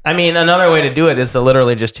 I mean, another way to do it is to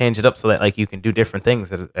literally just change it up so that like you can do different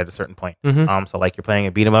things at a certain point. So like you're playing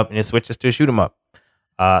a beat 'em up and it switches to a shoot 'em up.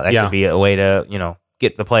 That could be a way to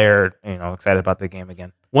get the player excited about the game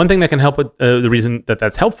again. One thing that can help with the reason that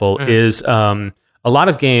that's helpful is a lot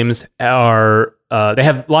of games are they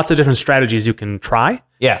have lots of different strategies you can try.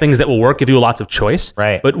 Yeah. Things that will work, give you lots of choice.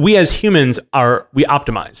 Right. But we as humans we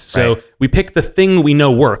optimize. So we pick the thing we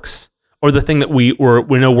know works, or the thing that we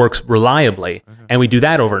know works reliably, and we do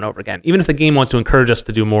that over and over again, even if the game wants to encourage us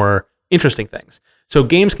to do more interesting things. So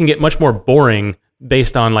games can get much more boring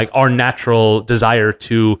based on like our natural desire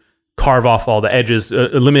to carve off all the edges,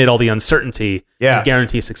 eliminate all the uncertainty, and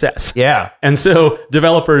guarantee success. Yeah. And so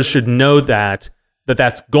developers should know that's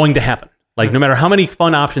going to happen. Like no matter how many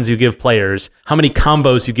fun options you give players, how many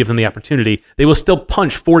combos you give them the opportunity, they will still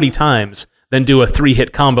punch 40 times, then do a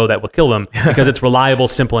 3-hit combo that will kill them because it's reliable,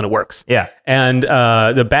 simple, and it works. Yeah. And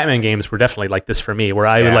the Batman games were definitely like this for me, where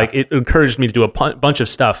I would it encouraged me to do a bunch of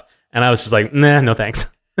stuff, and I was just like, nah, no thanks.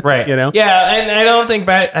 Right. You know? Yeah, and I don't think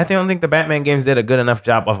the Batman games did a good enough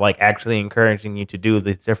job of like actually encouraging you to do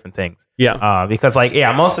these different things. Yeah. Because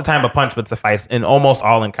most of the time a punch would suffice in almost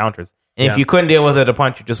all encounters. And if you couldn't deal with it a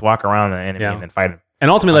punch, you just walk around the enemy and then fight him.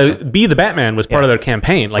 And ultimately, Be the Batman was part of their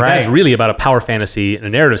campaign. Like that's really about a power fantasy in a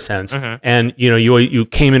narrative sense. And you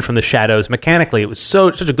came in from the shadows. Mechanically, it was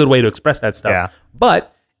such a good way to express that stuff. Yeah.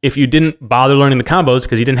 But if you didn't bother learning the combos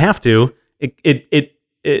because you didn't have to,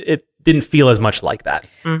 it didn't feel as much like that.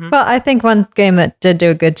 Well, I think one game that did do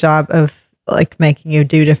a good job of like making you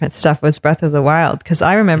do different stuff was Breath of the Wild, because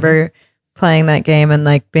I remember playing that game and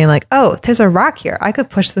like being like, oh, there's a rock here, I could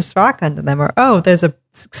push this rock onto them, or oh, there's a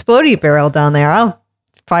explodey barrel down there, I'll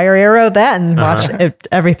fire arrow that and watch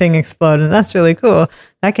everything explode, and that's really cool.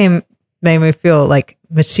 That game made me feel like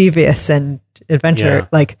mischievous and adventure,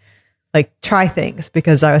 like try things,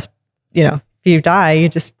 because I was, if you die, you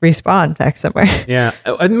just respawn back somewhere. Yeah.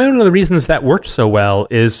 And one of the reasons that worked so well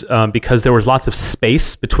is because there was lots of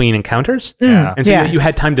space between encounters. Yeah. And so you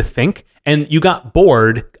had time to think, and you got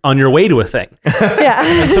bored on your way to a thing.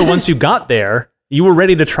 And so once you got there, you were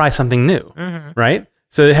ready to try something new, right?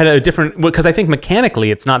 So it had a different, because I think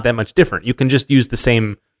mechanically it's not that much different. You can just use the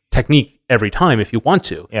same technique every time if you want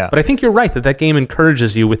to. Yeah. But I think you're right that game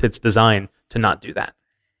encourages you with its design to not do that.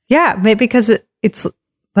 Yeah, maybe because it's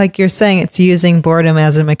like you're saying, it's using boredom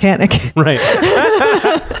as a mechanic. Right.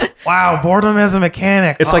 Wow, boredom as a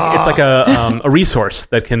mechanic. It's like a resource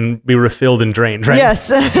that can be refilled and drained, right? Yes.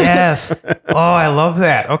 Yes. Oh, I love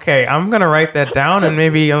that. Okay, I'm going to write that down and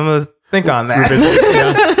maybe I'm going to think on that.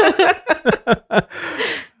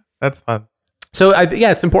 That's fun. So,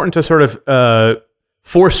 it's important to sort of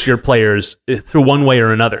force your players through one way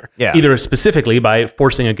or another. Yeah. Either specifically by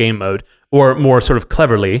forcing a game mode, or more sort of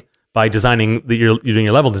cleverly by designing you're doing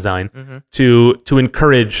your level design to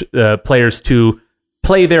encourage players to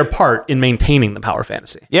play their part in maintaining the power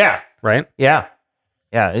fantasy. Yeah. Right? Yeah.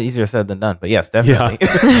 Yeah. Easier said than done, but yes, definitely.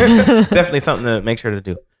 Definitely something to make sure to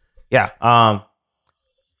do. Yeah.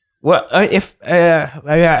 What if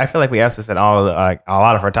I feel like we asked this at all a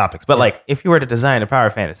lot of our topics, but like if you were to design a power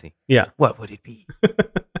fantasy, what would it be?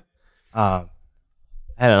 I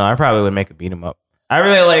don't know. I probably would make a beat 'em up. I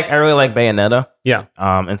really like Bayonetta. Yeah.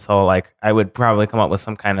 And so like I would probably come up with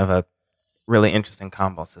some kind of a really interesting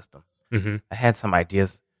combo system. I had some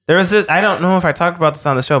ideas. There was I don't know if I talked about this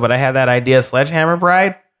on the show, but I had that idea, Sledgehammer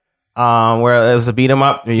Bride, where it was a beat 'em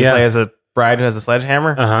up. You play as a bride who has a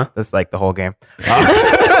sledgehammer. That's like the whole game.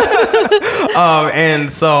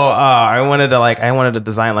 And so I wanted to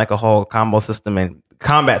design like a whole combo system and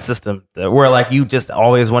combat system where like you just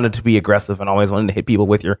always wanted to be aggressive and always wanted to hit people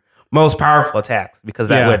with your most powerful attacks, because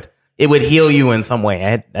it would heal you in some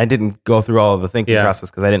way. I didn't go through all of the thinking process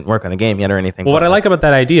because I didn't work on the game yet or anything. Well, what I like about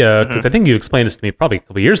that idea, because I think you explained this to me probably a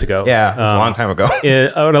couple years ago. Yeah, it was a long time ago.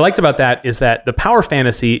 What I liked about that is that the power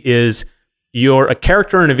fantasy is you're a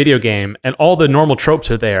character in a video game and all the normal tropes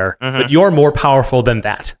are there, but you're more powerful than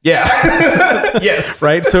that. Yeah. Yes.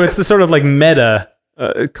 Right? So it's the sort of like meta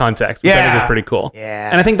context, which I think is pretty cool.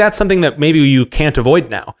 Yeah. And I think that's something that maybe you can't avoid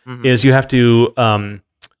now, is you have to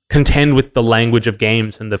contend with the language of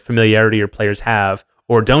games and the familiarity your players have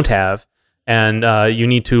or don't have. And you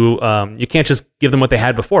need to, you can't just give them what they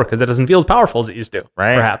had before, because that doesn't feel as powerful as it used to,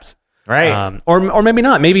 perhaps. Right. Or maybe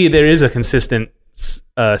not. Maybe there is a consistent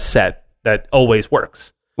set that always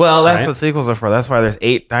works. Well, that's what sequels are for. That's why there's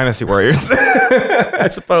 8 Dynasty Warriors. I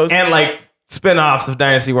suppose. And like spin-offs of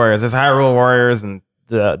Dynasty Warriors. There's Hyrule Warriors and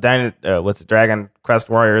the Dragon Quest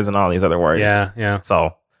Warriors and all these other warriors. Yeah.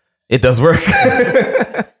 So it does work.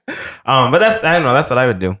 But I don't know. That's what I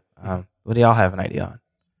would do. What do y'all have an idea on?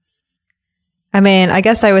 I mean, I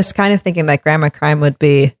guess I was kind of thinking that Grandma Crime would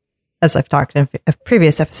be, as I've talked in a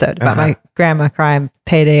previous episode about my Grandma Crime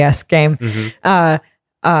Payday-esque game,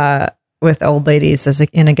 with old ladies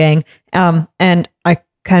in a gang. And I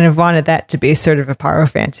kind of wanted that to be sort of a power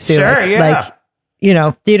fantasy. Sure, like, you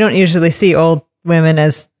don't usually see old women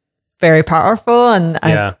as very powerful, and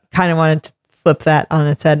I kind of wanted to flip that on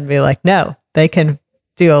its head and be like, no, they can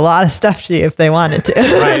do a lot of stuff to you if they wanted to.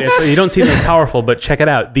 Right. So you don't see them as powerful, but check it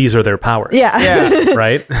out. These are their powers. Yeah.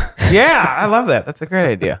 Right? Yeah, I love that. That's a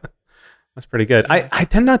great idea. That's pretty good. I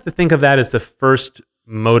tend not to think of that as the first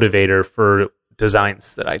motivator for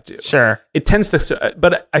designs that I do. Sure. It tends to,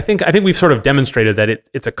 but I think we've sort of demonstrated that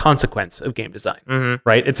it's a consequence of game design,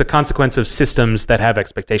 right? It's a consequence of systems that have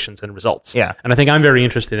expectations and results. Yeah. And I think I'm very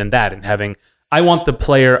interested in that, in having, I want the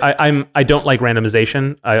player, I don't like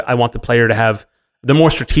randomization. I want the player to have, the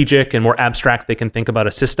more strategic and more abstract they can think about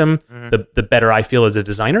a system, the better I feel as a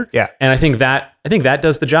designer. Yeah. And I think that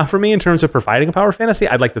does the job for me in terms of providing a power fantasy.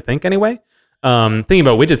 I'd like to think anyway. Thinking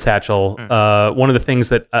about Widget Satchel, one of the things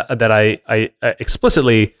that I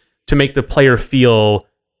explicitly, to make the player feel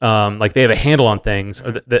like they have a handle on things,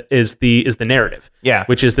 is the narrative. Yeah.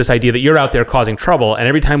 Which is this idea that you're out there causing trouble, and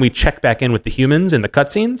every time we check back in with the humans in the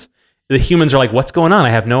cutscenes, the humans are like, what's going on? I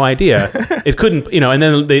have no idea. It couldn't, and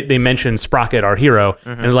then they mentioned Sprocket, our hero,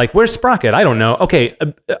 and they're like, where's Sprocket? I don't know. Okay,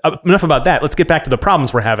 enough about that. Let's get back to the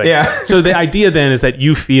problems we're having. Yeah. So the idea then is that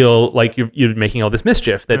you feel like you're making all this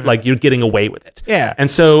mischief, that like you're getting away with it. Yeah. And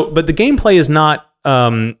so, but the gameplay is not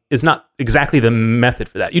exactly the method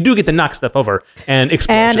for that. You do get to knock stuff over and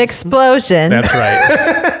explosions. That's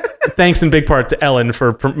right. Thanks in big part to Ellen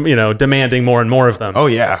for demanding more and more of them. Oh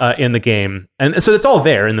yeah, in the game, and so it's all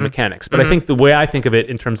there in the mechanics. But I think the way I think of it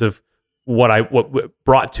in terms of what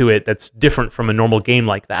brought to it that's different from a normal game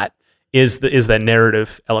like that is that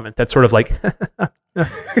narrative element. That's sort of like that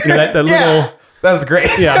little. That's great.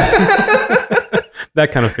 Yeah.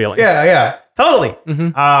 That kind of feeling. Yeah, totally.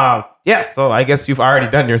 So I guess you've already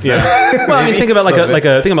done your set. Yeah. Well, I mean, think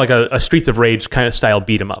about a Streets of Rage kind of style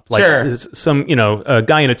beat 'em up, like some a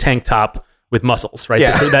guy in a tank top with muscles, right?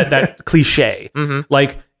 Yeah. So that cliche,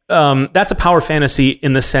 like that's a power fantasy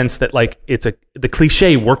in the sense that like the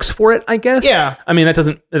cliche works for it, I guess. Yeah. I mean, that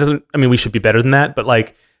doesn't. I mean, we should be better than that, but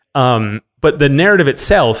like, but the narrative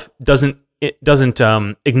itself doesn't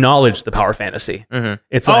acknowledge the power fantasy.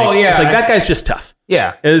 It's like, it's like that guy's just tough.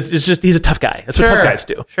 Yeah. It's just, he's a tough guy. That's what tough guys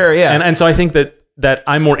do. Sure, yeah. And so I think that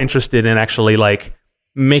I'm more interested in actually like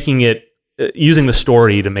making it, using the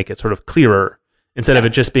story to make it sort of clearer instead of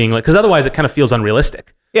it just being like, because otherwise it kind of feels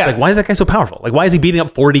unrealistic. Yeah. It's like, why is that guy so powerful? Like, why is he beating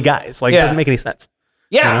up 40 guys? Like, it doesn't make any sense.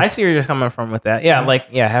 Yeah, I see where you're coming from with that. Yeah,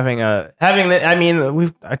 having the, I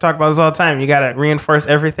mean, I talk about this all the time. You got to reinforce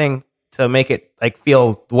everything to make it like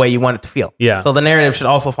feel the way you want it to feel. Yeah. So the narrative should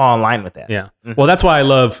also fall in line with that. Yeah. Well, that's why I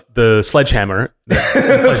love the Sledgehammer.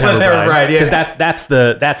 Sledgehammer Bride, yeah. Because that's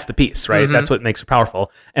the piece, right? That's what makes it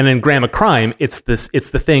powerful. And then Graham of Crime, it's the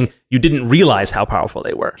thing you didn't realize how powerful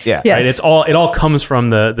they were. Yeah. Yes. Right? It all comes from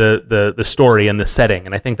the story and the setting,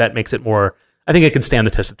 and I think that makes it more. I think it could stand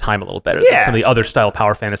the test of time a little better than some of the other style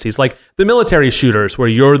power fantasies, like the military shooters, where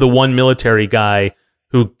you're the one military guy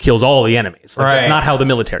who kills all the enemies. Like, that's not how the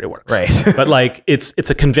military works. Right. But like it's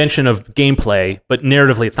a convention of gameplay, but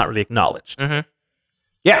narratively it's not really acknowledged.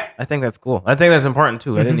 Yeah, I think that's cool. I think that's important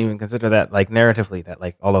too. I didn't even consider that, like narratively, that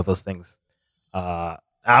like all of those things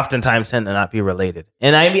oftentimes tend to not be related.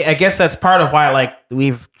 And I guess that's part of why like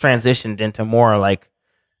we've transitioned into more like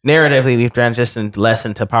narratively, we've transitioned less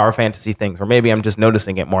into power fantasy things, or maybe I'm just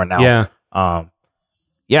noticing it more now. Yeah.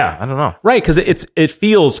 Yeah, I don't know. Right, because it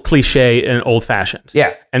feels cliche and old-fashioned.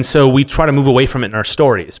 Yeah. And so we try to move away from it in our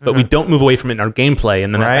stories, but we don't move away from it in our gameplay,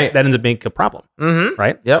 and then that ends up being a problem.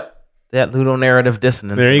 Right? Yep. That ludonarrative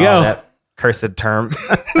dissonance. There you go. That cursed term.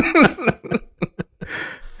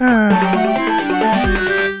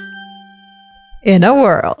 In a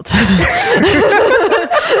world.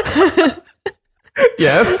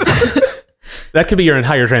 Yes. That could be your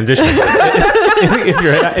entire transition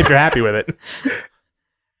if you're happy with it.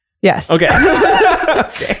 Yes. Okay.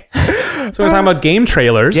 Okay. So we're talking about game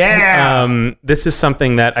trailers. Yeah. This is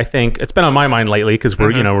something that I think it's been on my mind lately because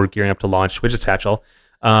we're gearing up to launch Widget Satchel.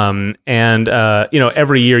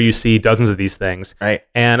 Every year you see dozens of these things. Right.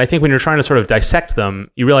 And I think when you're trying to sort of dissect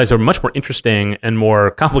them, you realize they're much more interesting and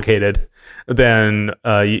more complicated than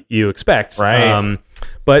you expect. Right.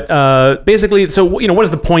 But basically, so what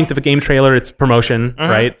is the point of a game trailer? It's promotion,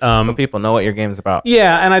 right? So people know what your game's about.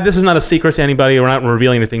 Yeah, and this is not a secret to anybody. We're not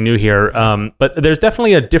revealing anything new here. But there's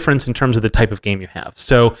definitely a difference in terms of the type of game you have.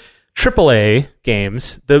 So AAA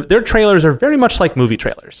games, their trailers are very much like movie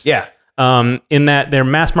trailers. Yeah. In that they're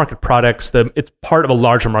mass market products. It's part of a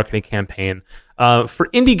larger marketing campaign. For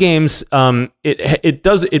indie games,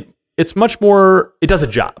 it's much more. It does a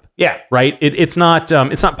job. Yeah. Right. It's not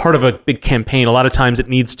part of a big campaign. A lot of times it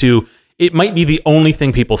needs to it might be the only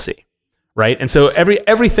thing people see, right? And so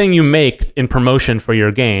everything you make in promotion for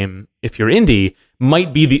your game, if you're indie,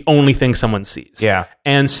 might be the only thing someone sees. Yeah.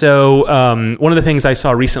 And so one of the things I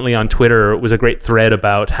saw recently on Twitter was a great thread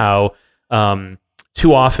about how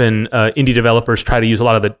too often indie developers try to use a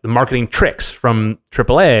lot of the marketing tricks from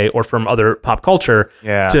AAA or from other pop culture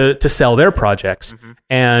to sell their projects.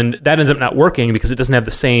 And that ends up not working because it doesn't have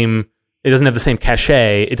the same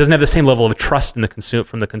cachet. It doesn't have the same level of trust in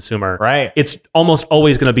from the consumer. Right. It's almost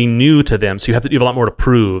always going to be new to them, so you have a lot more to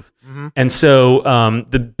prove. And so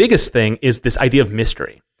the biggest thing is this idea of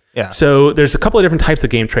mystery. Yeah. So there's a couple of different types of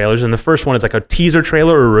game trailers, and the first one is like a teaser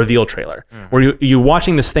trailer or a reveal trailer, where you're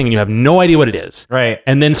watching this thing and you have no idea what it is. Right.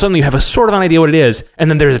 And then suddenly you have a sort of an idea what it is, and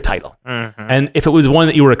then there's a title. And if it was one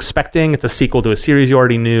that you were expecting, it's a sequel to a series you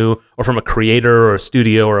already knew, or from a creator or a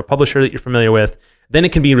studio or a publisher that you're familiar with, then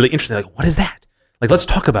it can be really interesting. Like, what is that? Like, let's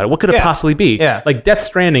talk about it. What could it possibly be? Yeah. Like, Death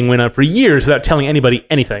Stranding went on for years without telling anybody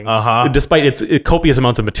anything, despite its copious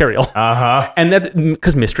amounts of material. And that's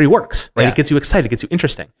because mystery works, right? It gets you excited, it gets you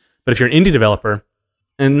interesting. But if you're an indie developer,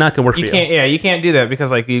 it's not going to work for you. You can't do that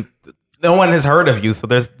because no one has heard of you, so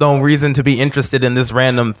there's no reason to be interested in this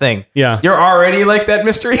random thing. Yeah. You're already like that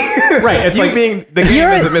mystery. Right. It's like being the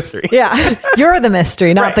game is a mystery. Yeah. You're the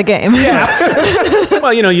mystery, not the game. Yeah.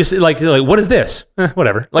 Well, you see, like, what is this?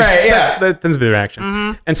 Whatever. Like, that tends to be the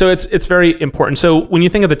reaction. And so it's very important. So when you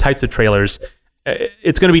think of the types of trailers,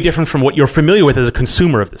 it's going to be different from what you're familiar with as a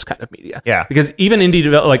consumer of this kind of media. Yeah. Because even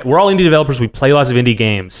we're all indie developers, we play lots of indie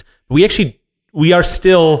games. We are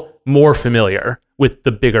still more familiar with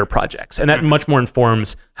the bigger projects. And that much more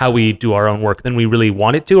informs how we do our own work than we really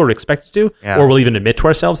want it to or expect it to, or we'll even admit to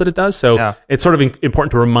ourselves that it does. So it's sort of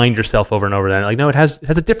important to remind yourself over and over that, like, no, it has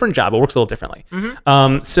a different job. It works a little differently.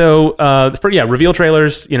 For reveal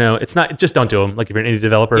trailers, it's not, just don't do them. Like if you're an indie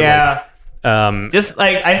developer. Yeah.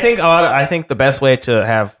 I think the best way to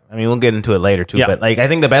have, we'll get into it later too, but I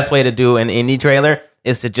think the best way to do an indie trailer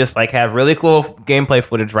is to just have really cool gameplay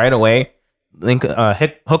footage right away,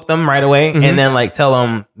 hook them right away, and then tell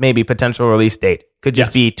them maybe potential release date could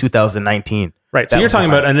just be 2019. Right. So you're talking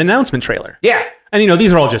about an announcement trailer. Yeah. And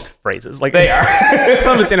these are all just phrases. Like they are.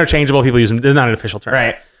 Some of it's interchangeable. People use them. They're not an official term.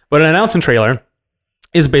 Right. But an announcement trailer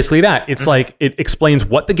is basically that. It's like it explains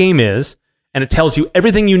what the game is, and it tells you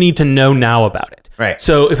everything you need to know now about it. Right.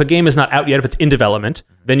 So if a game is not out yet, if it's in development,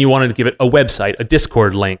 then you wanted to give it a website, a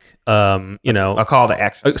Discord link, a call to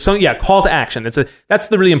action. Call to action. That's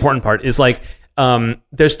the really important part. Is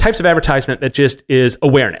there's types of advertisement that just is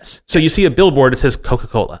awareness. So you see a billboard that says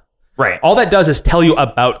Coca-Cola. Right. All that does is tell you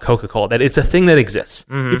about Coca-Cola, that it's a thing that exists.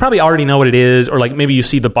 You probably already know what it is, or maybe you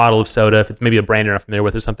see the bottle of soda, if it's maybe a brand you're not familiar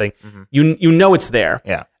with or something. You know it's there.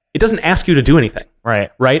 Yeah. It doesn't ask you to do anything.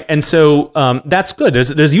 Right. And so that's good.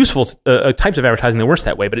 There's useful types of advertising that works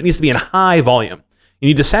that way, but it needs to be in high volume. You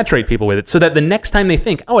need to saturate people with it so that the next time they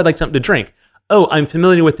think, oh, I'd like something to drink. Oh, I'm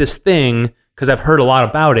familiar with this thing because I've heard a lot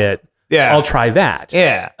about it. Yeah. I'll try that.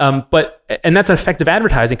 Yeah. And that's effective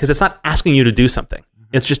advertising because it's not asking you to do something.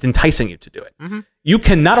 It's just enticing you to do it. You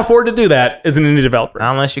cannot afford to do that as an indie developer.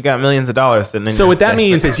 Not unless you got millions of dollars. So what that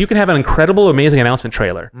means is you can have an incredible, amazing announcement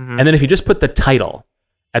trailer. And then if you just put the title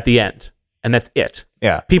at the end, and that's it.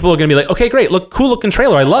 Yeah. People are going to be like, okay, great, cool looking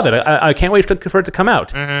trailer. I love it. I can't wait for it to come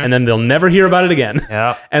out. And then they'll never hear about it again.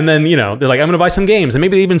 Yeah. And then, they're like, I'm going to buy some games. And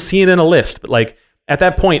maybe they even see it in a list. But at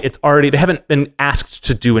that point, they haven't been asked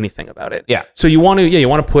to do anything about it. Yeah. So you want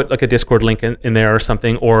to put a Discord link in there or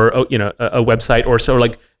something, or, a website, or so,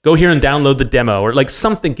 go here and download the demo, or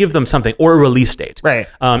something, give them something, or a release date. Right.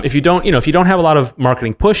 If you don't have a lot of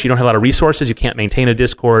marketing push, you don't have a lot of resources, you can't maintain a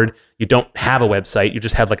Discord, you don't have a website, you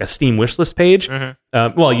just have a Steam wishlist page.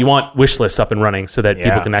 You want wish lists up and running so that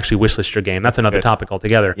people can actually wishlist your game. That's another topic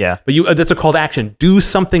altogether. Yeah. But that's a call to action. Do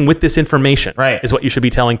something with this information. Right. Is what you should be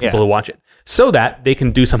telling people who watch it, so that they can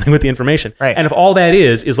do something with the information. Right. And if all that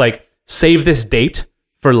is save this date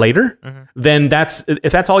for later, then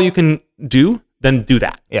if that's all you can do, then do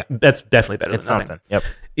that. Yeah. That's definitely better than nothing. Yep.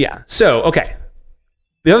 Yeah. So, okay.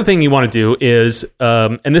 The other thing you want to do is,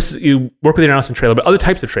 and this you work with your announcement trailer, but other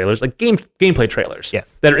types of trailers, like gameplay trailers.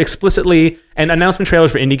 Yes. That are explicitly, and announcement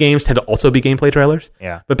trailers for indie games tend to also be gameplay trailers.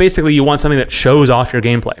 Yeah. But basically you want something that shows off your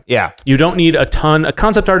gameplay. Yeah. You don't need a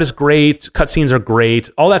concept art is great, cutscenes are great,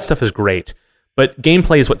 all that stuff is great. But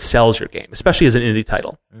gameplay is what sells your game, especially as an indie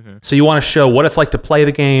title. So you want to show what it's like to play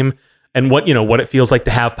the game, and what it feels like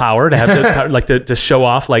to have power, to have to show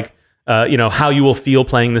off how you will feel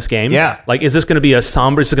playing this game. Yeah. Is this going to be a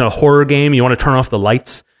somber? Is this going to be a horror game? You want to turn off the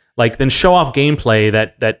lights? Then show off gameplay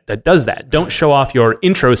that does that. Don't show off your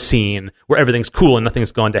intro scene where everything's cool and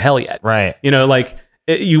nothing's gone to hell yet. Right.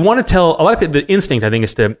 you want to tell a lot of people, the instinct, I think,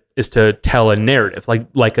 is to tell a narrative,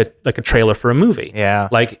 like a trailer for a movie. Yeah.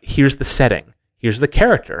 Like, here's the setting. Here's the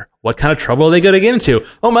character. What kind of trouble are they going to get into?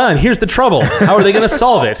 Oh man, here's the trouble. How are they going to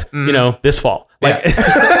solve it? This fall. Like,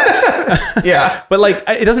 yeah. But like,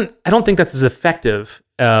 I don't think that's as effective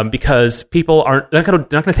because people they're not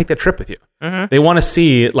going to take that trip with you. Mm-hmm. They want to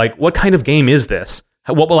see like, what kind of game is this?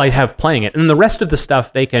 What will I have playing it? And the rest of the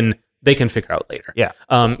stuff they can figure out later. Yeah.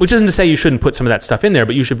 Which isn't to say you shouldn't put some of that stuff in there,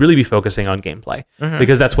 but you should really be focusing on gameplay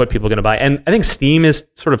because that's what people are going to buy. And I think Steam is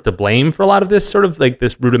sort of to blame for a lot of this sort of like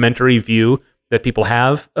this rudimentary view that people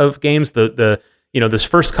have of games. This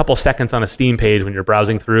first couple seconds on a Steam page when you're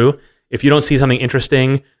browsing through, if you don't see something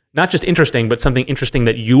interesting, not just interesting, but something interesting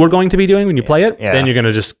that you are going to be doing when you play it, then you're going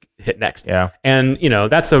to just hit next. Yeah. And,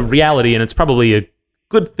 that's a reality, and it's probably a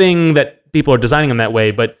good thing that people are designing them that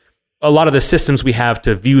way, but a lot of the systems we have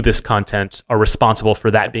to view this content are responsible for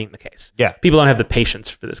that being the case. Yeah. People don't have the patience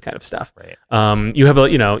for this kind of stuff. Right. You have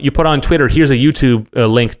you put on Twitter, here's a YouTube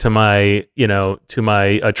link to my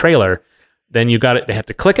trailer. Then they have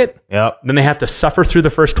to click it. Yep. Then they have to suffer through the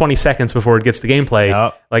first 20 seconds before it gets to gameplay.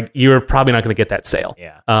 Yep. Like, you're probably not going to get that sale.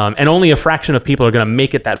 Yeah. And only a fraction of people are going to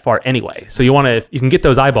make it that far anyway. So if you can get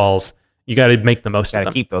those eyeballs, you got to make the most of them. Got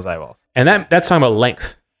to keep those eyeballs. And that's talking about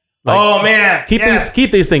length. Like, oh man,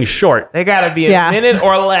 keep these things short. They got to be a minute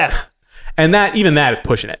or less. And even that is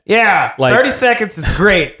pushing it. Yeah, like 30 seconds is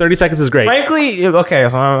great. 30 seconds is great. Frankly, okay,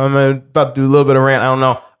 so I'm about to do a little bit of rant. I don't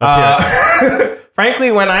know. Let's hear it.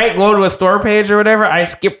 Frankly, when I go to a store page or whatever, I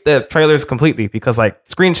skip the trailers completely because like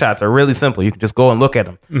screenshots are really simple. You can just go and look at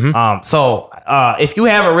them. Mm-hmm. So if you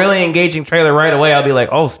have a really engaging trailer right away, I'll be like,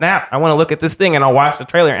 oh snap, I want to look at this thing, and I'll watch the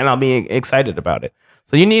trailer and I'll be excited about it.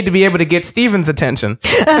 So you need to be able to get Steven's attention.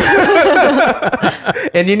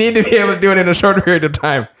 And you need to be able to do it in a short period of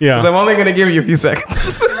time. Yeah. Because I'm only going to give you a few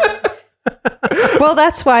seconds. Well,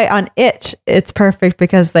 that's why on Itch, it's perfect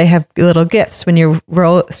because they have little GIFs. When you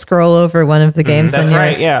scroll over one of the games on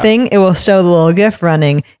your thing, it will show the little GIF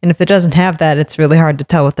running. And if it doesn't have that, it's really hard to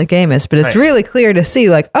tell what the game is. But it's really clear to see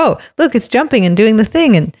like, oh, look, it's jumping and doing the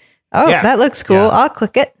thing. And that looks cool. I'll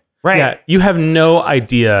click it. Right. Yeah. You have no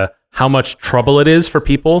idea how much trouble it is for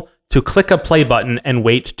people to click a play button and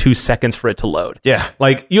wait 2 seconds for it to load. Yeah.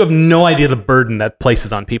 Like, you have no idea the burden that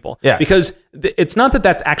places on people. Yeah. Because it's not that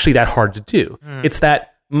that's actually that hard to do. It's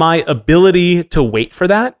that my ability to wait for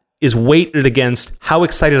that is weighted against how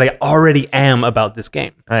excited I already am about this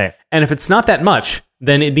game. Right. And if it's not that much,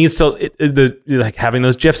 then it needs to, like having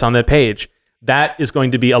those GIFs on that page, that is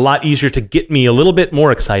going to be a lot easier to get me a little bit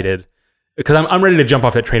more excited. Because I'm ready to jump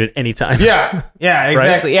off that train at any time. Yeah,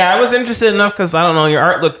 exactly. Right? Yeah, I was interested enough because, I don't know, your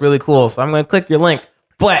art looked really cool. So I'm going to click your link.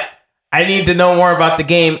 But I need to know more about the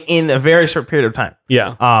game in a very short period of time.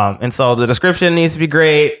 Yeah. And so the description needs to be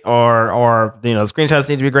great or the screenshots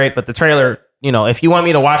need to be great. But the trailer, if you want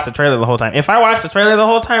me to watch the trailer the whole time. If I watch the trailer the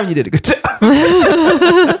whole time, you did a good job.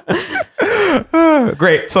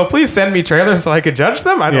 Great. So please send me trailers so I can judge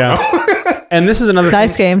them. I don't know. And this is another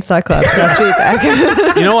NiceGames.club.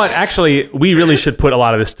 You know what? Actually, we really should put a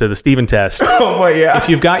lot of this to the Steven test. Oh, boy, yeah. If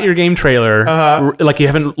you've got your game trailer, like you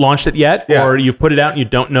haven't launched it yet, or you've put it out and you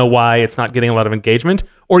don't know why it's not getting a lot of engagement,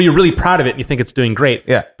 or you're really proud of it and you think it's doing great,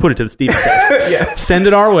 put it to the Steven test. Yes. Send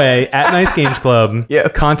it our way at Nice Games Club.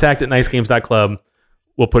 Yes. Contact at nicegames.club.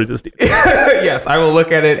 We'll put it to the Steven test. Yes, I will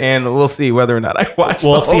look at it and we'll see whether or not I watch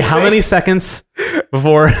We'll see how many seconds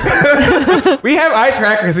before. We have eye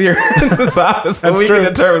trackers here in this office, so we can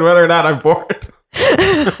determine whether or not I'm bored.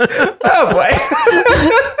 Oh, boy.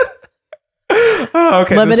 Oh,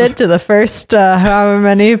 okay. Limited to the first however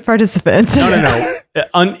many participants. No.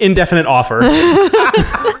 Indefinite offer.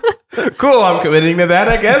 Cool, I'm committing to that,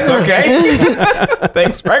 I guess. Okay.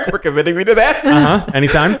 Thanks, Mark, for committing me to that.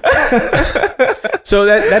 Anytime. So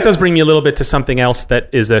that does bring me a little bit to something else that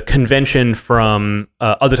is a convention from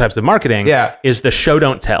other types of marketing. Yeah. Is the show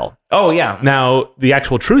don't tell. Oh, yeah. Now, the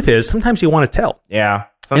actual truth is sometimes you want to tell. Yeah.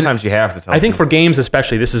 Sometimes you have to tell. I think for games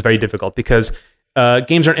especially, this is very difficult because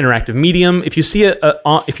games are an interactive medium. If you see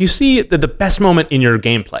that the best moment in your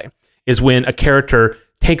gameplay is when a character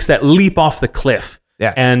takes that leap off the cliff.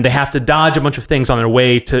 Yeah. And they have to dodge a bunch of things on their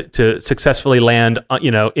way to successfully land,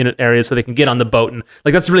 in an area so they can get on the boat. And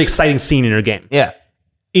like, that's a really exciting scene in your game. Yeah.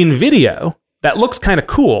 In video, that looks kind of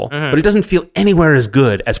cool, but it doesn't feel anywhere as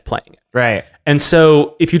good as playing it. Right. And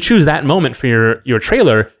so if you choose that moment for your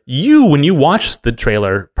trailer, when you watch the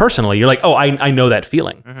trailer personally, you're like, oh, I know that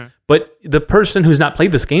feeling. But the person who's not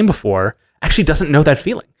played this game before actually doesn't know that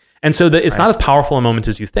feeling. And so it's not as powerful a moment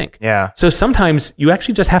as you think. Yeah. So sometimes you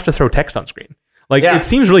actually just have to throw text on screen. Like, it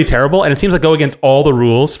seems really terrible, and it seems like go against all the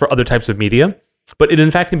rules for other types of media. but it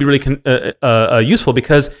in fact can be really useful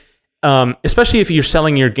because, especially if you're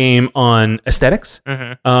selling your game on aesthetics,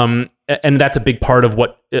 and that's a big part of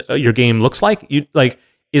what your game looks like.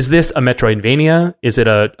 Is this a Metroidvania? Is it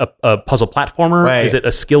a puzzle platformer? Right. Is it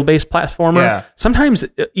a skill-based platformer? Yeah. Sometimes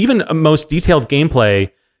even a most detailed gameplay,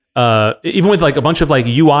 even with like a bunch of like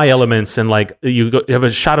UI elements and like you have a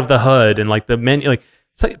shot of the HUD and like the menu, like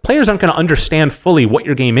it's like players aren't going to understand fully what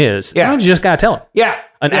your game is. Yeah. Sometimes you just got to tell them. Yeah.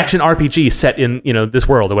 An action RPG set in, this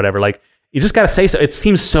world or whatever. Like, you just got to say so. It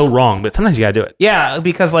seems so wrong, but sometimes you got to do it. Yeah,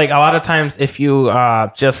 because like a lot of times if you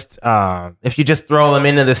just throw them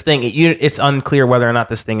into this thing, it's unclear whether or not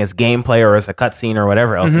this thing is gameplay or is a cutscene or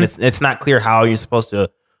whatever else. And it's not clear how you're supposed to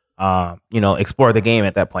explore the game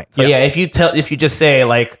at that point. So if you just say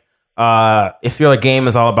like if your game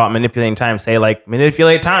is all about manipulating time, say like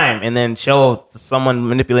manipulate time and then show someone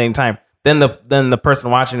manipulating time, then the person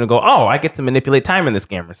watching will go, oh, I get to manipulate time in this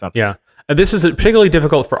game or something. Yeah. This is particularly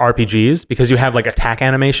difficult for RPGs because you have like attack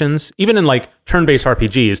animations. Even in like turn-based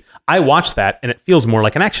RPGs, I watch that and it feels more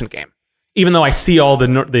like an action game. Even though I see all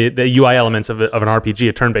the UI elements of an RPG,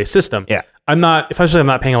 a turn-based system, I'm not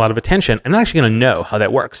paying a lot of attention, I'm not actually going to know how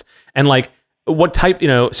that works. And like what type,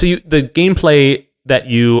 the gameplay that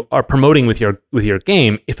you are promoting with your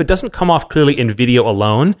game, if it doesn't come off clearly in video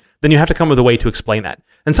alone, then you have to come up with a way to explain that.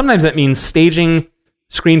 And sometimes that means staging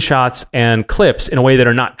screenshots and clips in a way that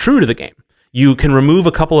are not true to the game. You can remove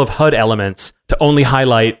a couple of HUD elements to only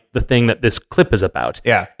highlight the thing that this clip is about.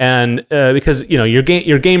 Yeah. And because your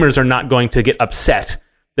gamers are not going to get upset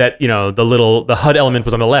that the HUD element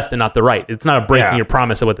was on the left and not the right. It's not a breaking your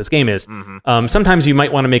promise of what this game is. Sometimes you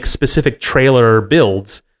might want to make specific trailer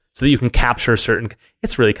builds so that you can capture certain.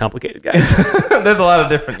 It's really complicated, guys. There's a lot of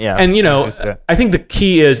different. Yeah. And I think the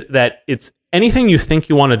key is that it's anything you think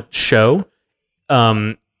you want to show.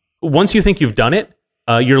 Once you think you've done it,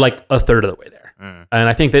 you're like a third of the way there. And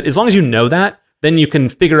I think that as long as you know that, then you can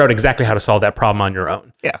figure out exactly how to solve that problem on your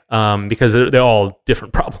own. Yeah. Because they're all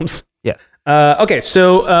different problems. Yeah. Okay,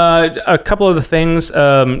 so a couple of the things,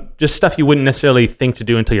 just stuff you wouldn't necessarily think to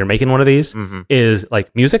do until you're making one of these is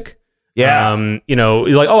like music. Yeah.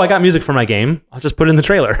 You're like, oh, I got music for my game. I'll just put it in the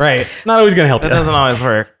trailer. Right. Not always going to help you. That doesn't always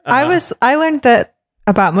work. I learned that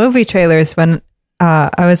about movie trailers when I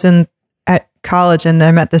was at college, and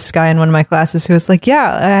I met this guy in one of my classes who was like,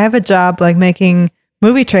 yeah, I have a job like making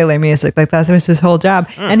movie trailer music. Like that was his whole job.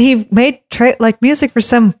 And he made music for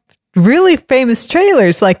some really famous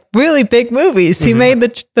trailers, like really big movies. He made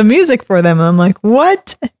the music for them. And I'm like,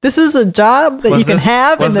 what? This is a job that you can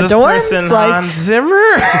have in the dorms? Like Hans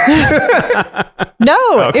Zimmer?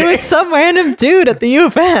 No, okay. It was some random dude at the U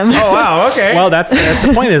of M. Oh wow, okay. Well, that's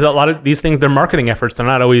the point. Is a lot of these things, they're marketing efforts. They're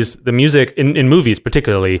not always the music in movies,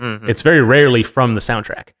 particularly. It's very rarely from the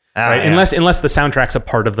soundtrack. Right? Yeah. Unless the soundtrack's a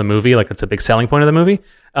part of the movie, like it's a big selling point of the movie.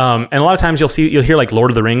 And a lot of times you'll hear like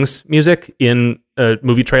Lord of the Rings music in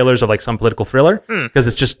movie trailers of like some political thriller because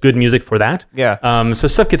it's just good music for that. Yeah. So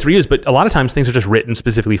stuff gets reused, but a lot of times things are just written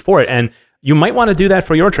specifically for it, and you might want to do that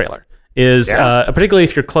for your trailer. Particularly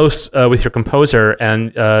if you're close with your composer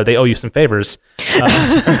and they owe you some favors,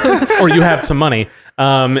 or you have some money.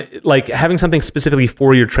 Like having something specifically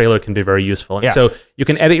for your trailer can be very useful. And so you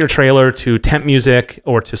can edit your trailer to temp music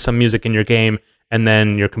or to some music in your game, and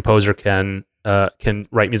then your composer can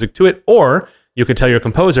write music to it. Or you could tell your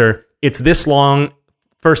composer, it's this long,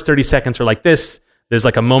 first 30 seconds are like this. There's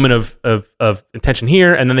like a moment of intention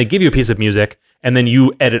here, and then they give you a piece of music, and then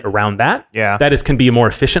you edit around that. Yeah. That can be a more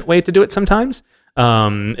efficient way to do it sometimes.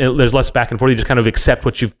 There's less back and forth. You just kind of accept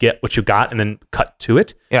what you got and then cut to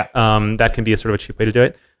it. Yeah. That can be a sort of a cheap way to do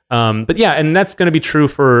it. But yeah, and that's going to be true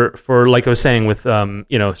for like I was saying with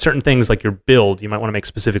certain things like your build, you might want to make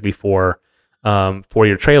specifically for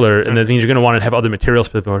your trailer, and that means you're going to want to have other materials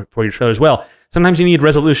for your trailer as well. Sometimes you need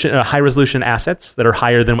high resolution assets that are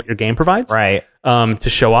higher than what your game provides, right? To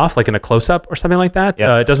show off, like in a close up or something like that.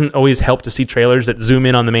 Yep. It doesn't always help to see trailers that zoom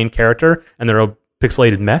in on the main character and they're a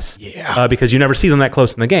pixelated mess, because you never see them that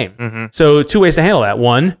close in the game. So 2 ways to handle that: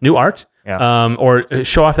 one, new art. Or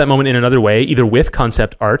show off that moment in another way, either with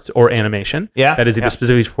concept art or animation. That is either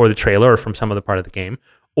specifically for the trailer or from some other part of the game.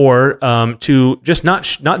 Or to just not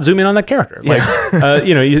zoom in on that character. Like,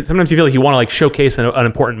 sometimes you feel like you want to like showcase an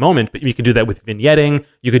important moment, but you could do that with vignetting.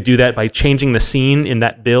 You could do that by changing the scene in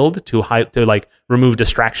that build to like remove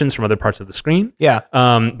distractions from other parts of the screen.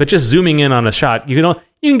 But just zooming in on a shot, you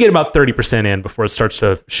can get about 30% in before it starts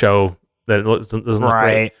to show that it doesn't look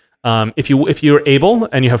great. If you're able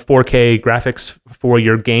and you have 4K graphics for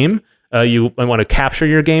your game, you might want to capture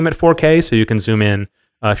your game at 4K so you can zoom in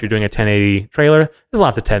If you're doing a 1080 trailer, there's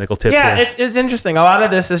lots of technical tips. Yeah, it's interesting. A lot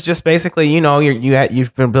of this is just basically,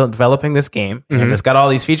 you've been developing this game, and it's got all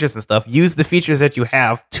these features and stuff. Use the features that you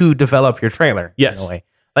have to develop your trailer. Yes. In a way.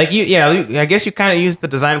 Like I guess you kind of use the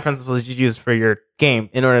design principles you use for your game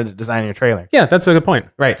in order to design your trailer. Yeah, that's a good point.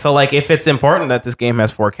 Right. So like if it's important that this game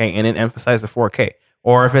has 4K in it, emphasize the 4K.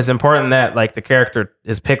 Or if it's important that like the character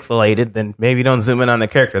is pixelated, then maybe don't zoom in on the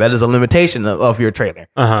character. That is a limitation of your trailer.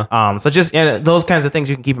 So just those kinds of things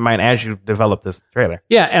you can keep in mind as you develop this trailer.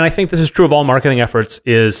 Yeah, and I think this is true of all marketing efforts.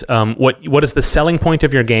 Is what is the selling point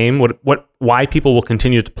of your game? Why people will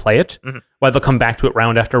continue to play it? Why they'll come back to it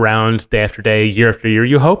round after round, day after day, year after year.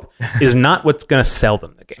 You hope is not what's going to sell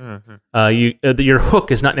them the game. Your hook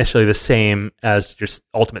is not necessarily the same as your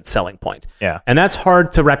ultimate selling point. Yeah, and that's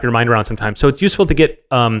hard to wrap your mind around sometimes. So it's useful to get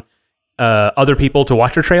other people to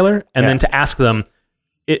watch your trailer and then to ask them,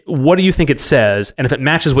 what do you think it says? And if it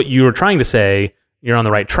matches what you were trying to say, you're on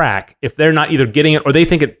the right track. If they're not either getting it or they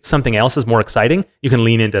think something else is more exciting, you can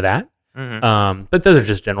lean into that. But those are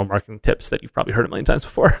just general marketing tips that you've probably heard a million times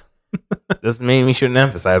before. Doesn't mean we shouldn't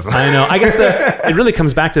emphasize them. I know. I guess it really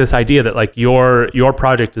comes back to this idea that like your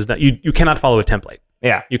project is not, you cannot follow a template.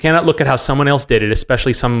 Yeah. You cannot look at how someone else did it,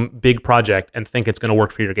 especially some big project, and think it's going to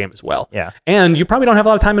work for your game as well. Yeah. And you probably don't have a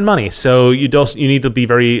lot of time and money, so you need to be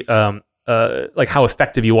very like how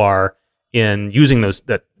effective you are in using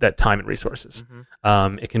that time and resources.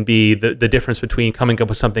 It can be the difference between coming up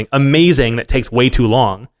with something amazing that takes way too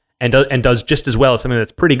long and does just as well as something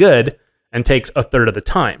that's pretty good and takes a third of the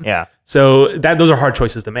time. Yeah. So those are hard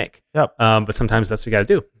choices to make. Yep. But sometimes that's what you got to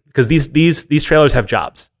do, because these trailers have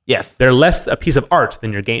jobs. Yes. They're less a piece of art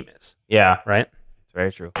than your game is. Yeah. Right? It's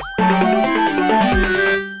very true.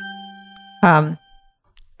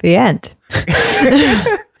 The end.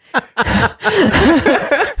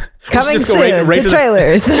 Coming soon to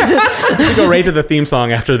trailers. We go right to the theme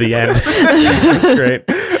song after the end. That's great.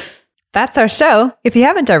 That's our show. If you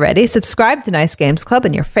haven't already, subscribe to Nice Games Club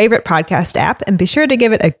in your favorite podcast app and be sure to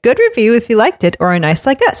give it a good review if you liked it or are nice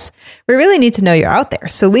like us. We really need to know you're out there,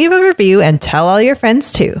 so leave a review and tell all your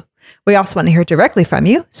friends too. We also want to hear directly from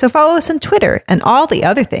you, so follow us on Twitter and all the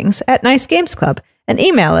other things at Nice Games Club and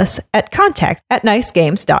email us at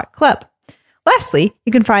contact@nicegames.club. Lastly,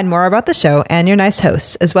 you can find more about the show and your nice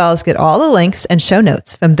hosts, as well as get all the links and show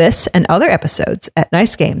notes from this and other episodes at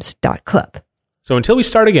nicegames.club. So until we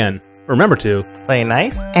start again, remember to play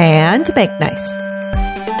nice and make nice.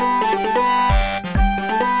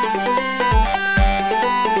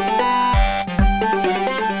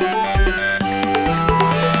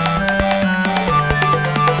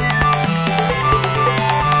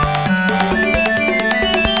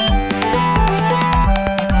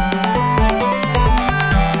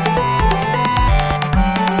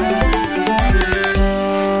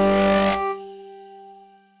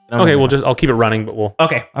 Okay, I'll keep it running, but we'll...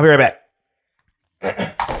 Okay, I'll be right back.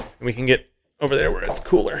 And we can get over there where it's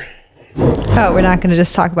cooler. Oh, we're not going to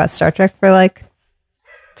just talk about Star Trek for like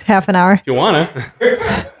half an hour? If you want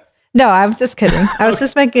to. No, I was just kidding. I was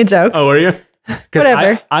just making a joke. Oh, were you?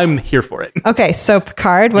 Whatever. I'm here for it. Okay, so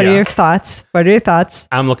Picard, what are your thoughts?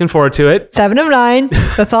 I'm looking forward to it. 7 of 9.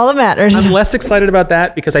 That's all that matters. I'm less excited about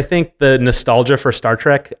that because I think the nostalgia for Star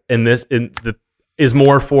Trek is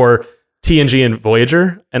more for TNG and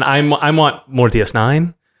Voyager, and I want more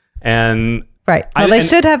DS9. And right. Well, they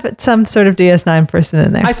should have some sort of DS9 person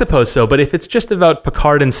in there. I suppose so, but if it's just about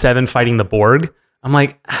Picard and Seven fighting the Borg, I'm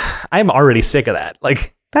like, I'm already sick of that.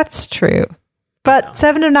 Like, that's true. But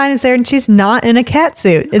 7 of 9 is there, and she's not in a cat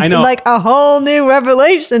suit. It's like a whole new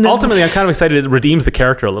revelation. Ultimately, I'm kind of excited. It redeems the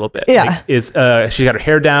character a little bit. Yeah. Like, she got her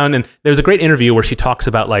hair down, and there's a great interview where she talks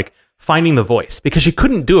about like finding the voice, because she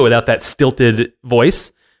couldn't do it without that stilted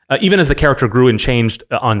voice. Even as the character grew and changed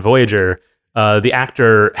on Voyager, the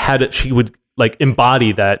actor she would like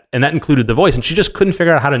embody that, and that included the voice, and she just couldn't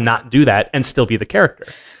figure out how to not do that and still be the character.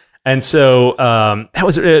 And so that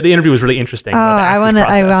was the interview was really interesting. Oh, I want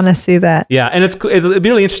to see that. Yeah, and it'll be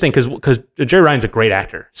really interesting because Jeri Ryan's a great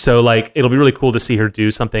actor, so like it'll be really cool to see her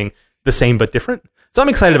do something the same but different. So I'm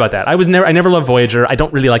excited about that. I never loved Voyager. I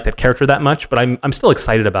don't really like that character that much, but I'm still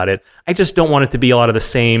excited about it. I just don't want it to be a lot of the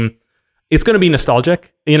same. It's going to be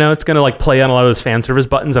nostalgic, it's going to like play on a lot of those fan service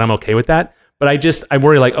buttons, and I'm okay with that. But I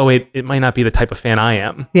worry like, it might not be the type of fan I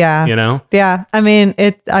am. Yeah. Yeah. I mean,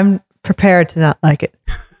 I'm prepared to not like it,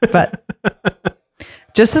 but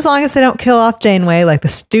just as long as they don't kill off Janeway like the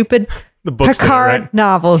stupid Picard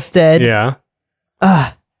novels did. Yeah.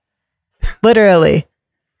 Literally.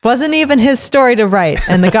 Wasn't even his story to write,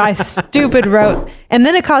 and the guy stupid wrote, and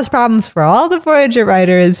then it caused problems for all the Voyager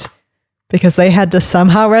writers, because they had to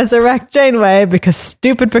somehow resurrect Janeway because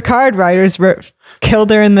stupid Picard writers wrote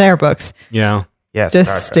killed her in their books. Yeah. Yes.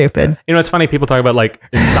 Just stupid. You know, it's funny. People talk about like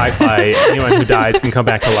in sci-fi, anyone who dies can come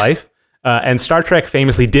back to life. And Star Trek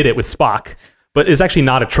famously did it with Spock, but it's actually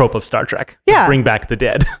not a trope of Star Trek. Yeah. Bring back the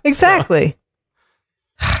dead. Exactly.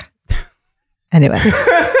 Anyway.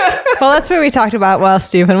 Well, that's what we talked about while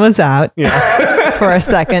Stephen was out for a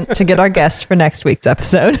second to get our guest for next week's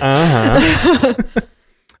episode. I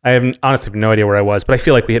have honestly no idea where I was, but I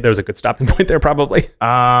feel like there was a good stopping point there probably.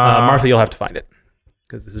 Martha, you'll have to find it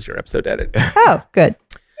because this is your episode to edit. Oh, good.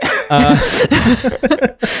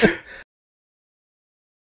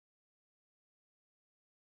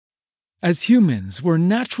 As humans, we're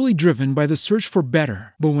naturally driven by the search for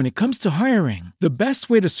better. But when it comes to hiring, the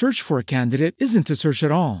best way to search for a candidate isn't to search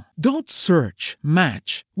at all. Don't search,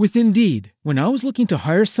 match with Indeed. When I was looking to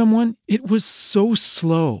hire someone, it was so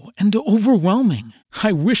slow and overwhelming.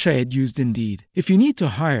 I wish I had used Indeed. If you need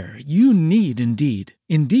to hire, you need Indeed.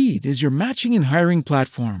 Indeed is your matching and hiring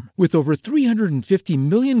platform with over 350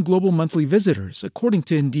 million global monthly visitors, according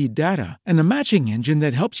to Indeed data, and a matching engine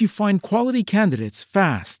that helps you find quality candidates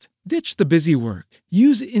fast. Ditch the busy work.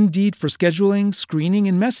 Use Indeed for scheduling, screening,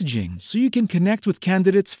 and messaging so you can connect with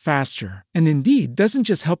candidates faster. And Indeed doesn't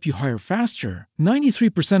just help you hire faster.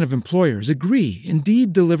 93% of employers agree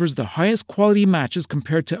Indeed delivers the highest quality matches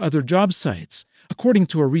compared to other job sites, according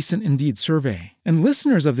to a recent Indeed survey. And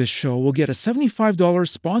listeners of this show will get a $75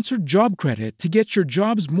 sponsored job credit to get your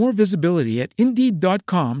jobs more visibility at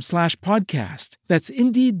Indeed.com/podcast. That's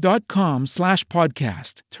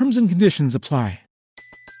Indeed.com/podcast. Terms and conditions apply.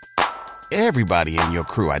 Everybody in your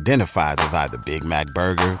crew identifies as either Big Mac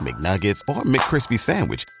Burger, McNuggets, or McCrispy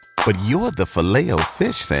Sandwich. But you're the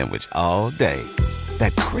Filet-O-Fish Sandwich all day.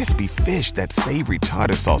 That crispy fish, that savory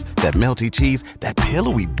tartar sauce, that melty cheese, that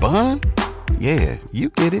pillowy bun. Yeah,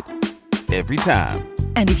 you get it. Every time.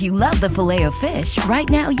 And if you love the Filet-O-Fish, right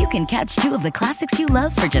now you can catch two of the classics you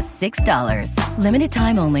love for just $6. Limited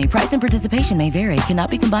time only. Price and participation may vary. Cannot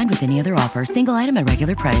be combined with any other offer. Single item at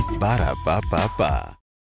regular price. Ba-da-ba-ba-ba.